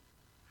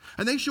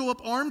 And they show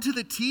up armed to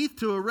the teeth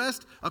to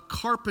arrest a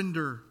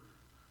carpenter,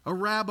 a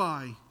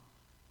rabbi,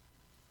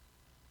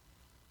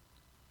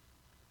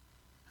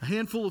 a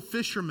handful of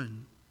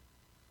fishermen,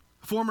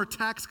 a former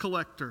tax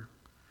collector,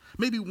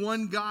 maybe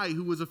one guy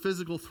who was a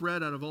physical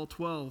threat out of all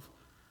 12,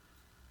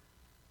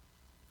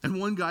 and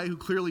one guy who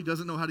clearly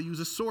doesn't know how to use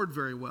a sword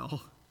very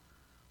well.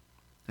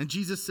 And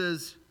Jesus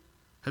says,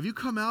 "Have you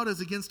come out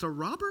as against a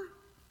robber?"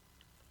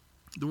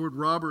 The word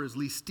robber is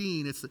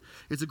listine.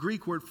 It's a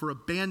Greek word for a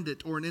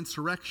bandit or an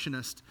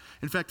insurrectionist.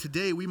 In fact,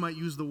 today we might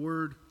use the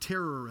word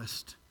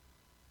terrorist.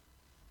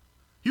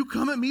 You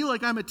come at me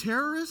like I'm a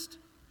terrorist?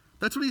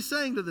 That's what he's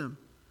saying to them.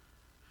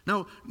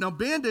 Now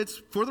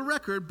bandits, for the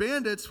record,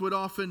 bandits would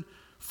often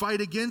fight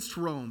against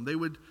Rome. They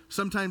would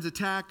sometimes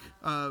attack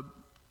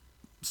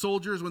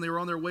soldiers when they were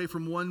on their way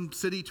from one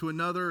city to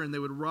another, and they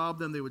would rob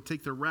them. They would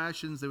take their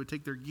rations. They would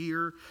take their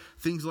gear,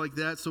 things like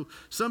that. So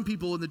some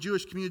people in the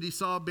Jewish community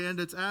saw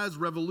bandits as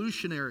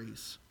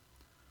revolutionaries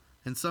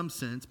in some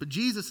sense. But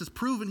Jesus has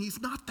proven he's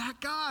not that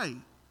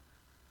guy.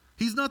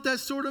 He's not that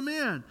sort of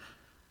man.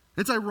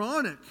 It's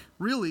ironic,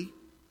 really.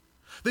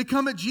 They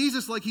come at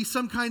Jesus like he's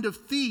some kind of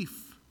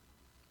thief.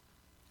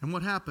 And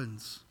what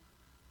happens?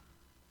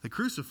 They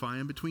crucify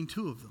him between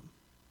two of them,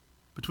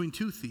 between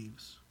two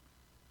thieves.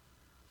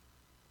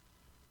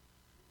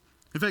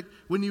 In fact,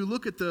 when you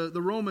look at the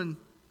Roman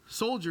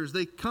soldiers,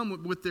 they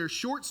come with their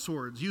short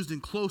swords used in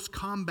close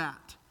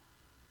combat.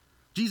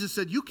 Jesus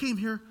said, "You came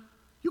here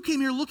You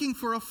came here looking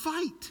for a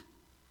fight.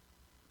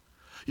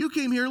 You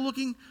came here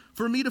looking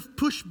for me to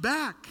push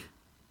back.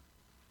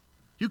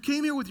 You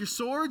came here with your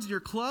swords and your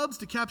clubs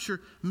to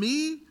capture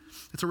me?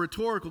 It's a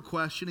rhetorical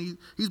question.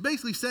 He's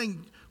basically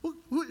saying, well,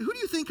 who do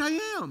you think I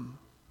am?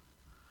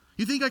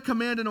 You think I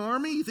command an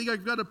army? You think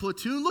I've got a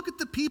platoon? Look at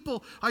the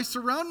people I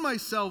surround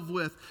myself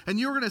with. And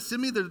you're going to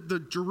send me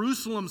the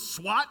Jerusalem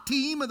SWAT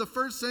team of the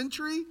first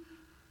century?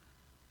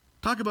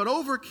 Talk about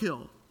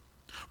overkill.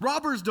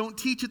 Robbers don't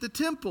teach at the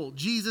temple.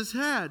 Jesus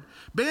had.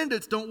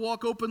 Bandits don't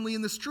walk openly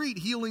in the street,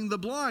 healing the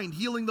blind,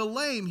 healing the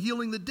lame,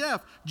 healing the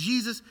deaf.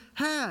 Jesus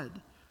had.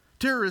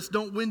 Terrorists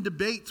don't win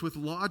debates with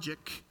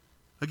logic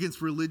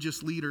against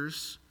religious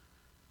leaders.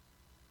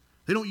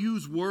 They don't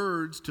use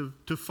words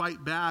to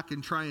fight back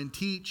and try and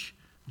teach.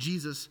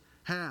 Jesus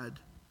had.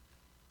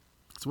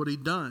 That's what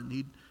he'd done.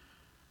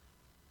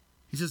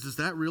 He says, does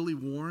that really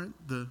warrant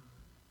the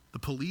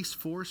police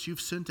force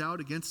you've sent out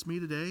against me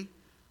today?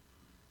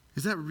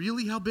 Is that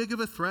really how big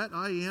of a threat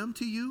I am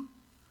to you?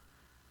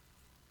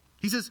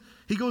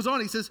 He goes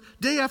on, he says,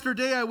 day after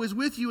day I was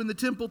with you in the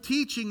temple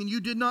teaching, and you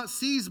did not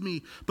seize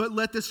me, but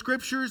let the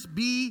scriptures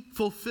be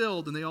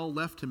fulfilled. And they all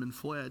left him and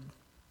fled.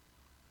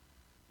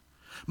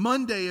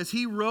 Monday, as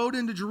he rode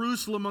into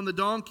Jerusalem on the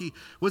donkey,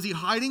 was he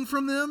hiding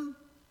from them?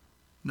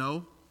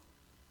 No.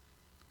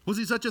 Was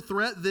he such a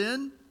threat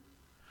then?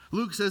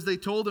 Luke says they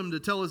told him to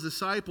tell his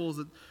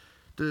disciples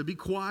to be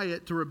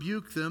quiet, to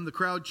rebuke them. The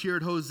crowd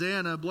cheered,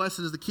 Hosanna, blessed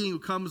is the King who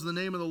comes in the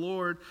name of the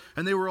Lord.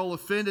 And they were all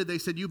offended. They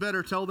said, you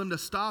better tell them to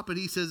stop it.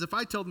 He says, if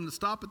I tell them to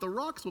stop it, the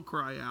rocks will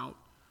cry out.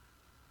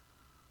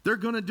 They're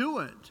going to do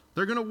it.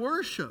 They're going to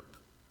worship.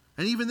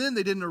 And even then,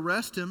 they didn't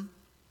arrest him.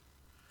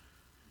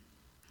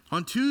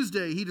 On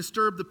Tuesday, he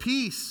disturbed the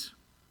peace.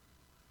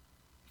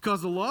 He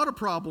caused a lot of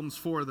problems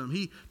for them.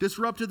 He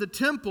disrupted the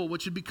temple,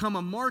 which had become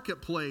a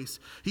marketplace.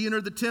 He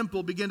entered the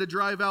temple, began to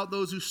drive out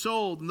those who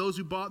sold and those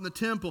who bought in the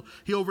temple.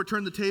 He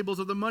overturned the tables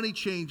of the money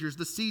changers,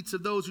 the seats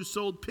of those who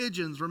sold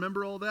pigeons.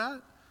 Remember all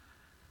that?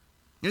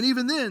 And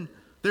even then,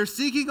 they're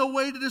seeking a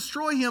way to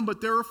destroy him,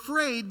 but they're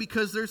afraid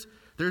because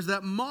there's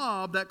that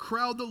mob, that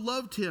crowd that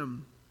loved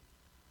him.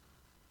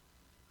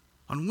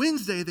 On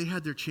Wednesday, they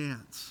had their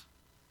chance.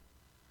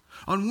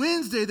 On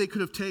Wednesday, they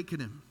could have taken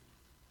him.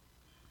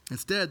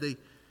 Instead, they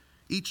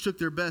each took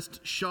their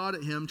best shot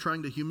at him,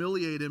 trying to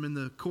humiliate him in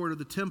the court of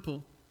the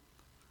temple.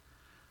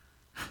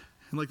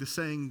 And like the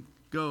saying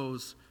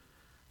goes,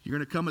 you're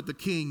going to come at the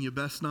king, you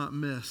best not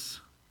miss.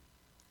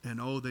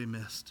 And oh, they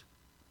missed.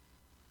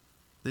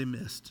 They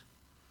missed.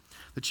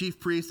 The chief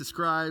priests, the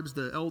scribes,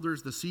 the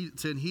elders, the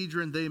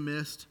Sanhedrin, they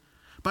missed.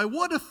 By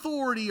what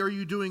authority are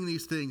you doing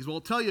these things? Well,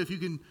 I'll tell you if you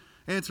can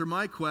answer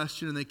my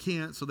question, and they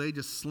can't, so they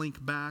just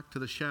slink back to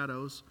the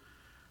shadows.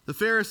 The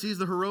Pharisees,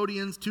 the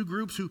Herodians, two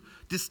groups who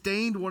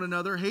disdained one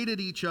another, hated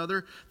each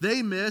other,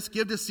 they miss.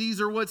 Give to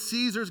Caesar what's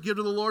Caesar's, give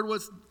to the Lord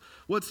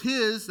what's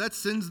his. That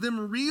sends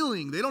them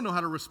reeling. They don't know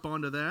how to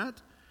respond to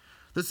that.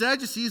 The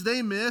Sadducees,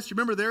 they miss. You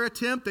remember their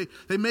attempt?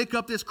 They make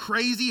up this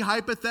crazy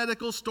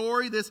hypothetical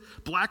story, this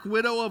black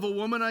widow of a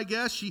woman, I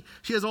guess. She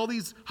has all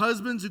these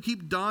husbands who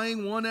keep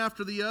dying one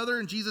after the other.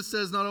 And Jesus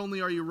says, not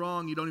only are you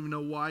wrong, you don't even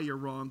know why you're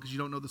wrong because you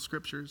don't know the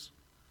scriptures.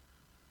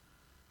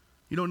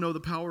 You don't know the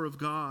power of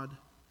God.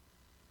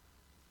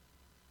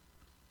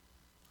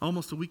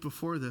 Almost a week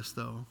before this,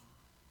 though,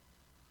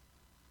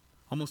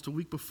 almost a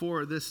week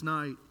before this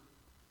night,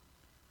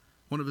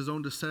 one of his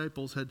own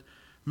disciples had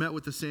met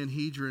with the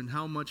Sanhedrin.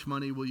 How much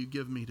money will you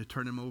give me to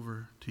turn him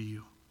over to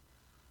you?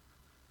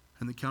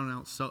 And they counted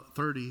out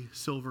 30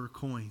 silver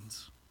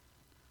coins.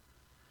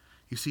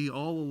 You see,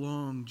 all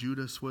along,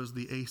 Judas was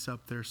the ace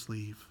up their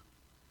sleeve.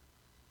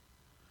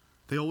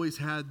 They always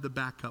had the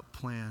backup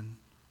plan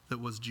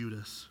that was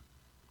Judas.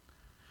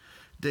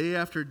 Day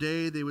after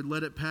day, they would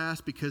let it pass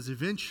because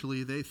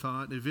eventually, they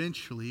thought,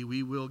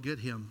 we will get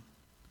him.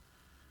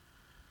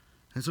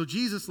 And so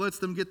Jesus lets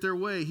them get their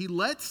way. He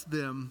lets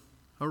them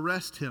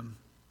arrest him.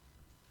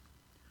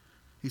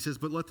 He says,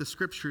 but let the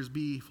scriptures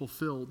be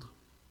fulfilled.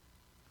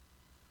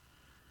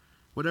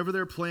 Whatever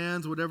their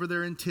plans, whatever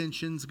their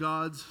intentions,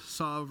 God's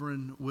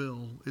sovereign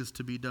will is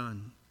to be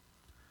done.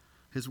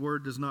 His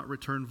word does not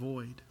return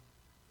void.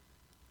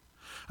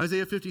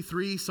 Isaiah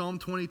 53, Psalm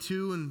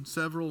 22,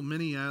 and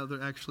many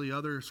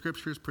other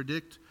scriptures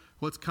predict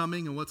what's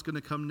coming and what's going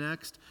to come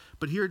next.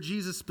 But here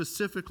Jesus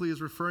specifically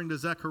is referring to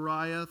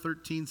Zechariah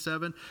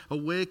 13:7.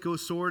 Awake, O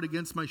sword,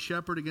 against my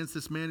shepherd, against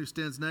this man who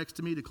stands next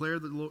to me,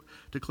 declares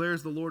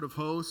the Lord of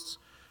hosts.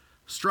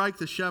 Strike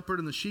the shepherd,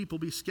 and the sheep will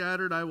be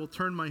scattered. I will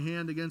turn my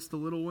hand against the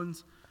little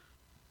ones.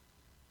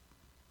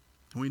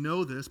 And we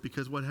know this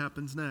because what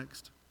happens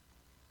next?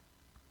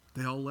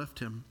 They all left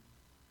him,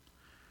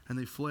 and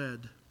they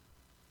fled.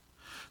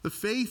 The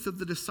faith of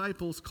the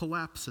disciples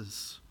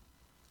collapses,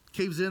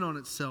 caves in on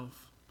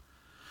itself.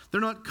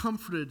 They're not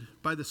comforted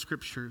by the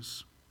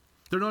scriptures.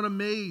 They're not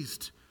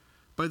amazed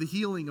by the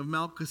healing of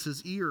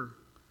Malchus's ear.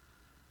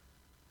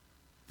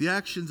 The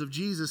actions of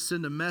Jesus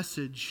send a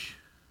message,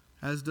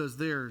 as does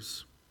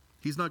theirs.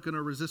 He's not going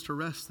to resist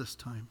arrest this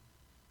time.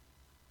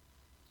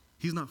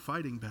 He's not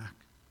fighting back.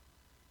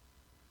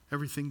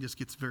 everything just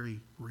gets very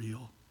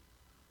real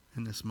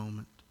in this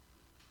moment.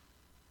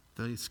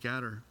 They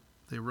scatter,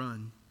 they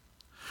run.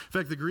 In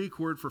fact, the Greek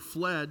word for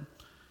fled,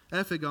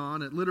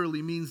 ephegon, it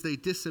literally means they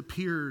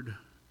disappeared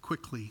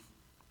quickly.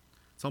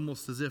 It's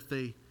almost as if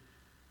they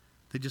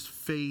just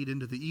fade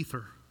into the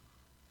ether.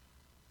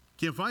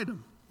 Can't find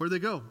them. Where'd they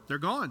go? They're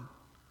gone.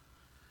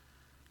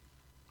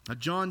 Now,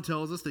 John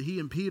tells us that he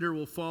and Peter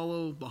will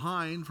follow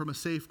behind from a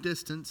safe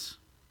distance.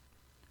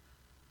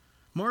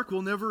 Mark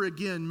will never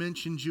again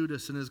mention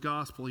Judas in his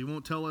gospel. He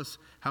won't tell us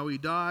how he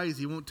dies.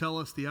 He won't tell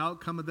us the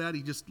outcome of that.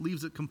 He just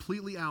leaves it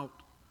completely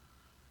out.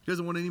 He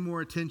doesn't want any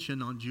more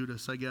attention on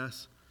Judas, I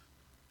guess.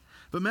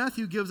 But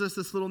Matthew gives us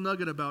this little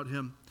nugget about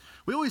him.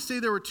 We always say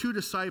there were two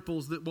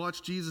disciples that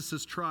watched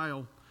Jesus'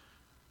 trial.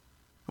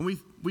 And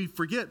we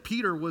forget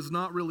Peter was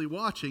not really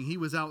watching. He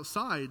was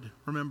outside,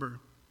 remember.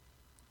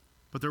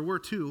 But there were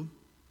two.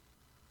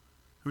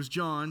 There was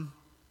John,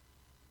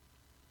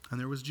 and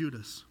there was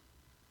Judas.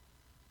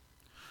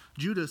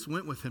 Judas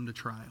went with him to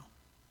trial.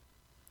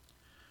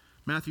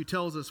 Matthew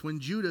tells us when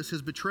Judas,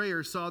 his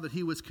betrayer, saw that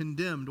he was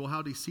condemned. Well,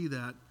 how did he see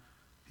that?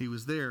 He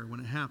was there when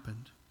it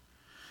happened.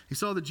 He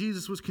saw that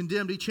Jesus was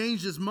condemned. He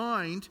changed his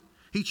mind.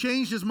 He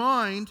changed his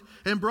mind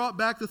and brought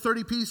back the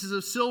 30 pieces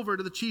of silver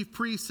to the chief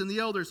priests and the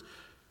elders.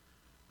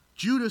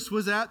 Judas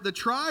was at the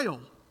trial.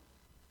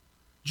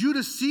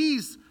 Judas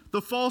sees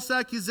the false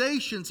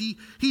accusations. He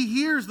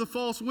hears the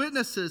false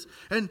witnesses.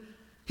 And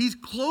he's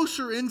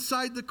closer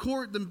inside the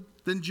court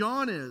than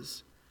John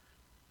is.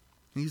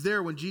 And he's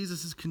there when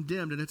Jesus is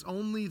condemned. And it's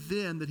only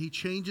then that he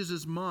changes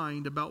his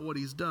mind about what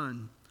he's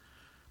done.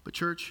 But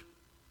church,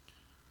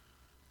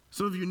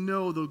 some of you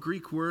know the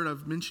Greek word,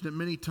 I've mentioned it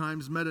many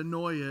times,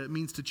 metanoia. It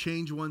means to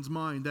change one's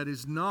mind. That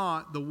is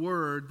not the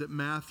word that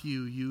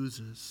Matthew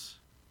uses.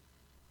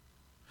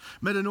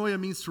 Metanoia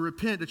means to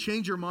repent, to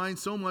change your mind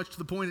so much to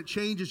the point it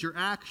changes your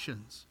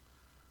actions.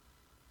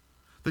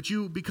 That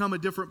you become a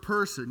different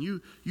person.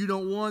 You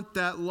don't want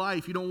that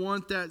life. You don't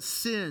want that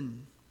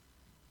sin.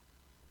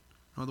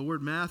 Now, the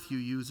word Matthew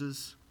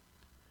uses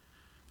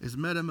is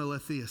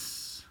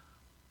metamelethias.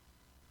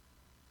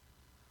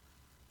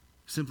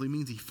 Simply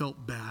means he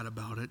felt bad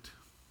about it.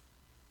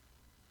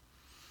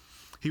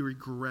 He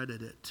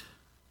regretted it.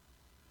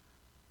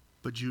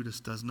 But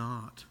Judas does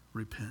not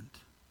repent.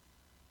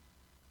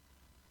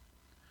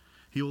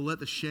 He will let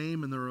the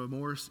shame and the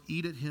remorse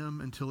eat at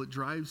him until it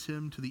drives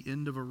him to the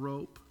end of a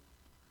rope.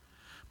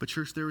 But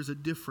church, there is a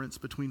difference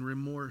between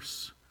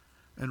remorse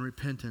and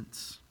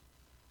repentance.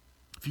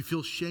 If you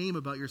feel shame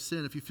about your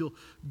sin, if you feel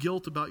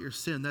guilt about your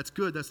sin, that's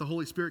good. That's the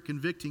Holy Spirit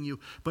convicting you.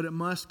 But it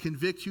must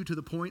convict you to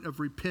the point of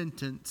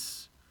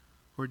repentance,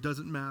 or it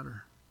doesn't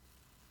matter.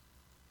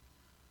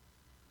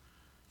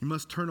 You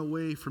must turn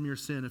away from your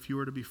sin if you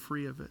are to be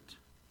free of it.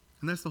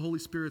 And that's the Holy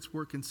Spirit's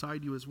work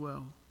inside you as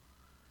well.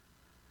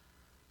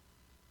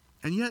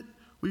 And yet,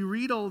 we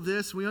read all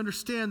this, we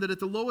understand that at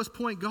the lowest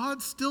point,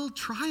 God's still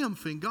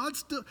triumphing.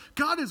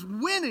 God is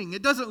winning.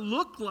 It doesn't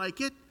look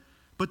like it,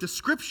 but the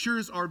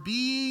scriptures are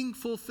being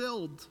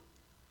fulfilled.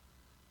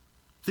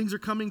 Things are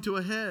coming to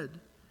a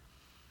head.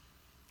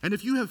 And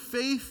if you have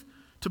faith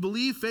to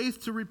believe,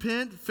 faith to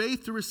repent,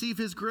 faith to receive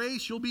His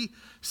grace, you'll be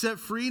set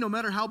free no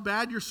matter how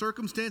bad your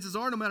circumstances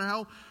are, no matter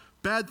how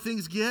bad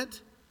things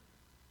get.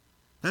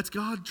 That's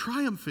God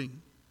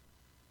triumphing.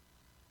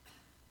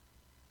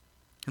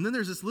 And then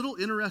there's this little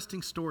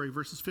interesting story,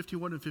 verses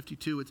 51 and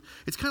 52.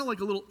 It's kind of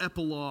like a little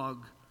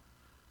epilogue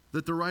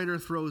that the writer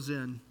throws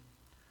in.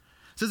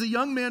 It says, a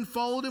young man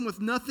followed him with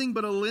nothing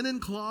but a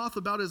linen cloth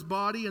about his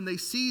body, and they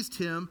seized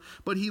him,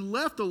 but he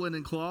left the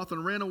linen cloth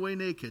and ran away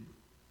naked.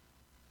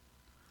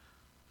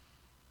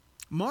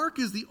 Mark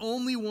is the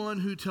only one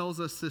who tells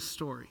us this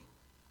story.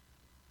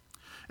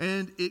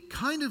 And it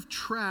kind of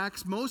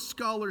tracks. Most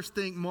scholars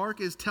think Mark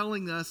is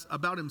telling us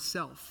about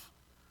himself.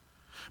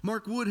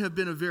 Mark would have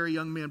been a very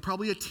young man,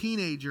 probably a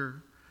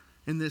teenager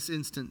in this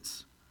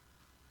instance.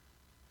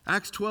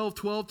 Acts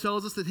 12:12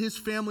 tells us that his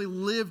family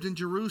lived in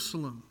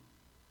Jerusalem.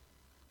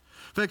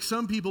 In fact,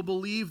 some people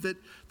believe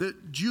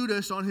that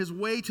Judas, on his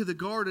way to the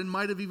garden,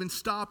 might have even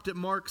stopped at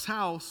Mark's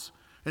house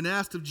and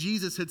asked if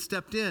Jesus had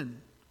stepped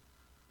in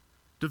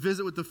to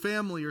visit with the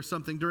family or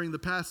something during the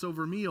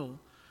Passover meal.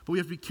 But we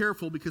have to be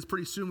careful because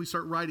pretty soon we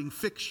start writing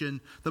fiction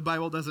the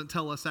Bible doesn't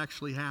tell us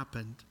actually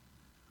happened.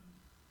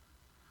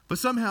 But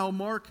somehow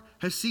Mark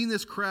has seen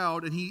this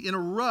crowd, and he, in a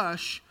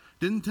rush,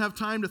 didn't have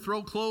time to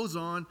throw clothes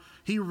on.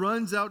 He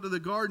runs out to the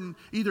garden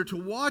either to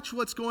watch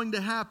what's going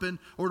to happen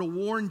or to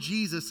warn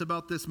Jesus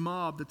about this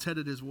mob that's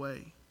headed his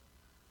way.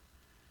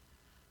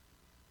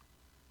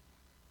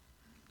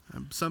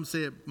 Some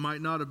say it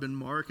might not have been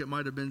Mark. It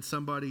might have been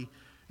somebody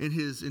in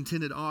his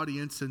intended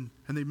audience, and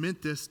they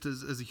meant this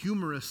as a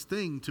humorous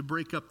thing to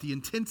break up the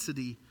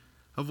intensity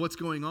of what's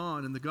going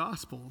on in the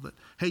gospel. That,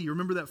 hey, you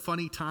remember that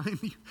funny time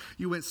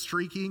you went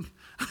streaking?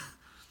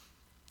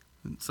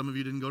 Some of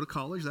you didn't go to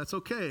college. That's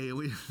okay.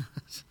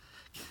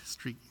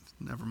 Streaking,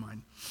 never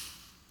mind.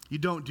 You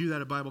don't do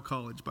that at Bible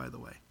college, by the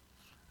way.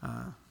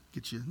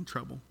 Get you in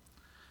trouble.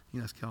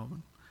 Yes,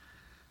 Calvin.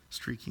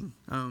 Streaking.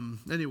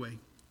 Anyway.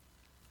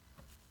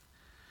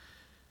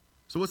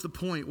 So what's the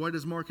point? Why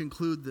does Mark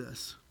include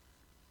this?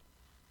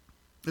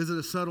 Is it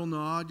a subtle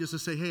nod just to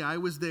say, hey, I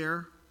was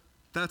there.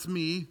 That's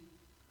me.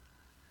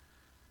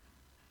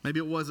 Maybe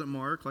it wasn't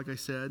Mark, like I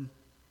said.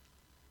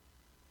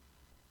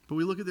 But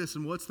we look at this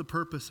and what's the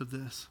purpose of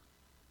this?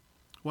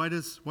 Why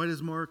does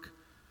Mark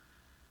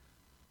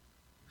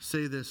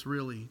say this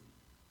really?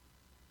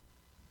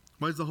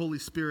 Why does the Holy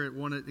Spirit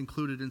want it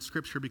included in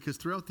Scripture? Because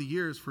throughout the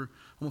years, for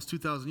almost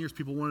 2,000 years,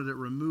 people wanted it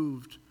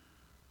removed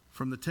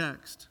from the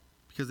text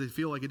because they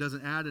feel like it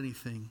doesn't add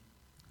anything.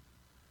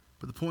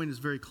 But the point is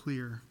very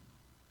clear.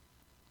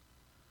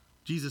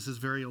 Jesus is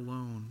very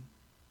alone.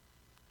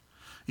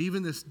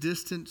 Even this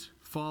distant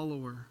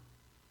follower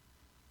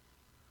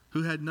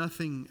who had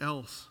nothing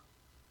else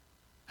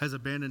has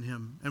abandoned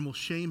him and will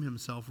shame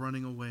himself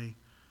running away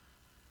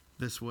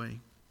this way.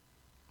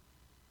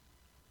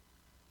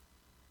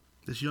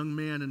 This young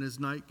man in his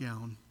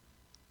nightgown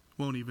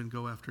won't even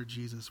go after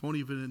Jesus, won't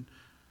even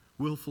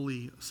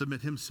willfully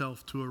submit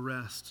himself to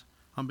arrest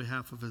on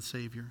behalf of his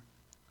Savior.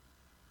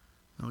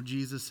 No,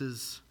 he's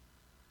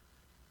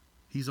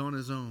on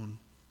his own.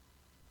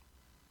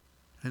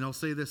 And I'll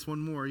say this one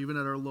more, even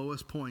at our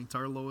lowest points,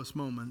 our lowest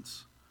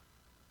moments,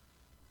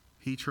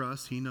 he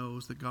trusts, he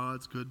knows that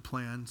God's good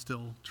plan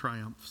still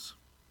triumphs.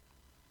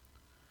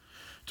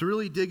 To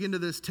really dig into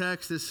this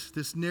text,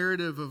 this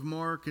narrative of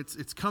Mark,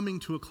 it's coming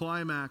to a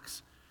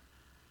climax.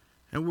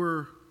 And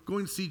we're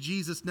going to see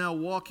Jesus now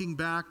walking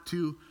back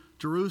to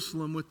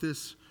Jerusalem with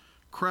this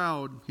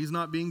crowd. He's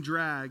not being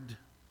dragged.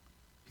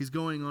 He's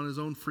going on his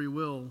own free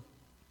will.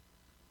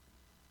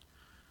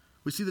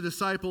 We see the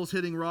disciples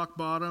hitting rock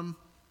bottom.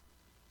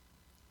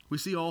 We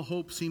see all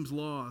hope seems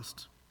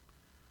lost.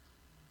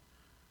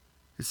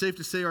 It's safe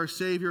to say our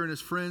Savior and his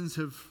friends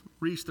have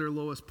reached their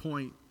lowest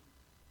point.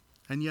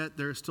 And yet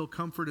there is still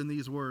comfort in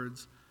these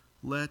words.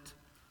 Let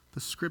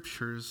the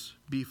Scriptures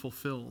be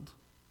fulfilled.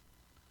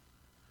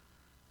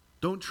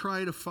 Don't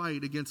try to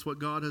fight against what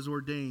God has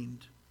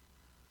ordained.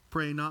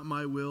 Pray, not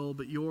my will,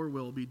 but your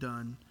will be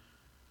done.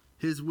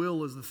 His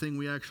will is the thing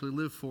we actually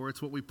live for.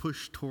 It's what we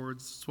push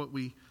towards. It's what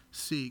we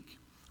seek.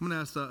 I'm going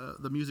to ask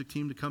the music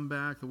team to come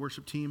back, the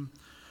worship team.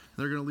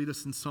 They're going to lead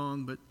us in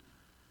song, but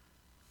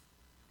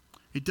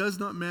it does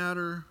not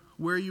matter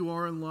where you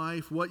are in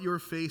life, what you're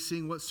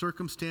facing, what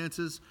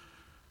circumstances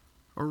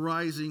are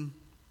rising.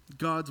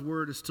 God's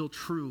word is still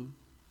true,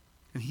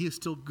 and he is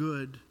still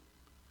good,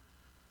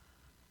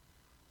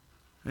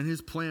 and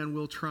his plan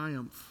will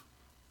triumph.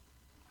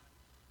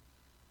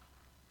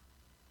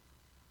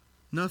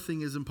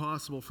 Nothing is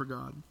impossible for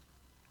God.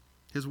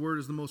 His word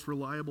is the most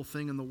reliable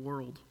thing in the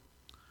world.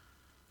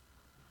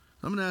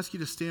 I'm going to ask you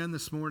to stand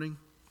this morning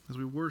as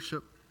we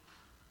worship.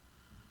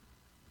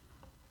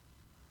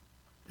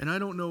 And I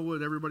don't know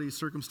what everybody's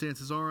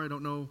circumstances are. I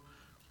don't know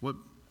what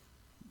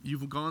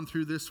you've gone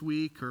through this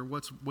week or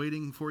what's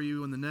waiting for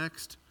you in the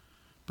next.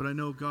 But I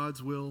know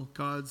God's will,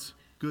 God's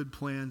good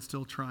plan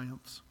still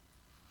triumphs.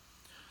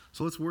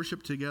 So let's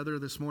worship together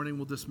this morning.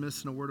 We'll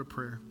dismiss in a word of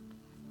prayer.